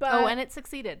 But Oh, and it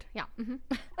succeeded. Yeah. Mm-hmm.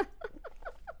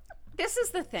 this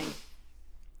is the thing.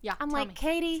 Yeah. I'm tell like, me.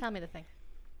 Katie, Tell me the thing.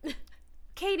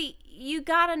 Katie, you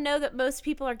gotta know that most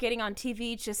people are getting on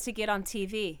TV just to get on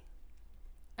TV.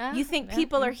 You think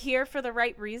people are here for the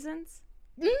right reasons?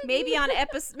 Maybe on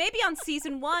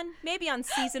season 1, maybe on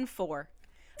season 4.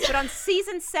 But on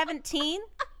season 17,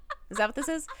 is that what this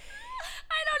is?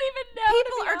 I don't even know.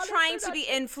 People are trying to be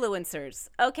influencers,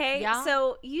 okay? Yeah.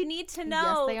 So you need to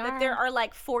know they that are. there are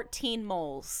like 14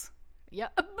 moles Yeah.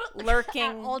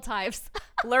 lurking At all times.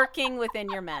 lurking within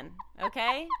your men,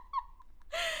 okay?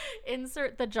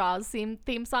 Insert the Jaws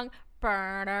theme song.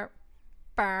 Burner,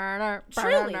 burner,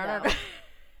 Truly, burner. though.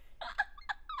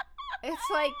 It's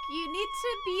like you need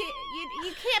to be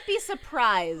you can't be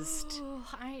surprised Ooh,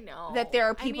 I know that there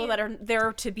are people that are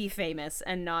there to be famous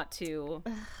and not to.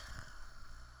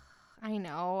 I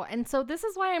know. And so this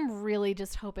is why I'm really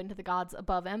just hoping to the gods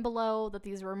above and below that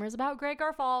these rumors about Greg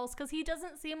are false, because he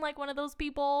doesn't seem like one of those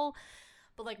people.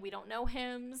 But like, we don't know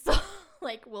him, so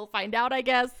like we'll find out, I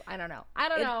guess. I don't know.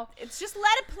 It's just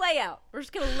let it play out. We're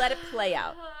just gonna let it play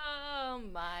out. Oh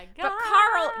my god. But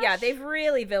Carl, yeah, they've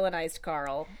really villainized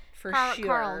Carl. For sure.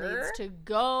 Carl needs to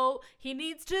go. He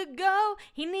needs to go.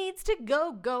 He needs to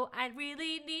go. I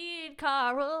really need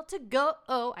Carl to go.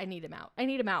 Oh, I need him out.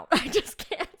 I just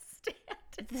can't stand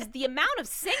it. The amount of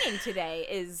singing today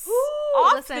is Ooh,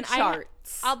 off the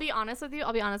charts. I'll be honest with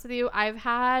you. I've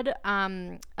had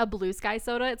a Blue Sky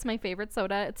soda. It's my favorite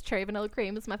soda. It's cherry vanilla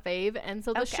cream. It's my fave. And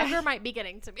so the sugar might be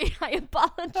getting to me. I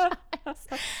apologize.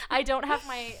 I don't have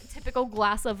my typical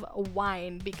glass of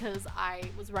wine because I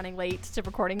was running late to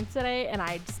recording today and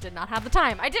I just did not have the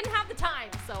time. I didn't have the time,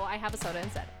 so I have a soda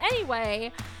instead.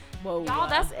 Anyway, Whoa, y'all,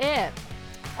 that's it.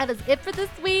 That is it for this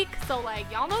week. So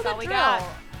like, y'all know the drill.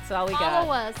 That's all we got.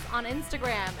 Follow us on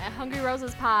Instagram at Hungry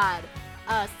Roses Pod.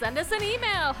 Send us an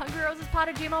email,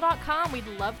 hungryrosespod@gmail.com. We'd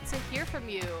love to hear from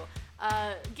you.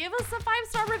 Give us a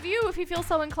 5-star review if you feel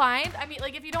so inclined. I mean,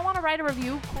 like, if you don't want to write a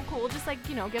review, cool. Just like,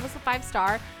 give us a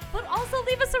 5-star. But also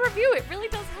leave us a review. It really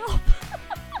does help.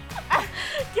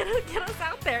 Get us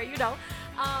out there,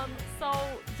 So,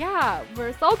 yeah,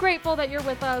 we're so grateful that you're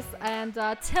with us. And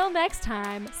till next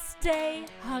time, stay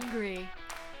hungry.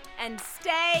 And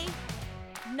stay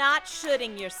not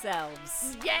shoulding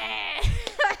yourselves. Yeah!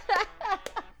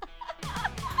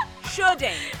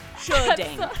 Shoulding.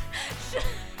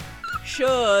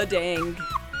 Shoulding.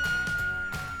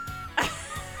 I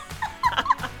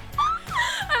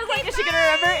was like, is she gonna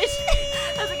remember?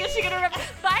 I was like, is she gonna remember?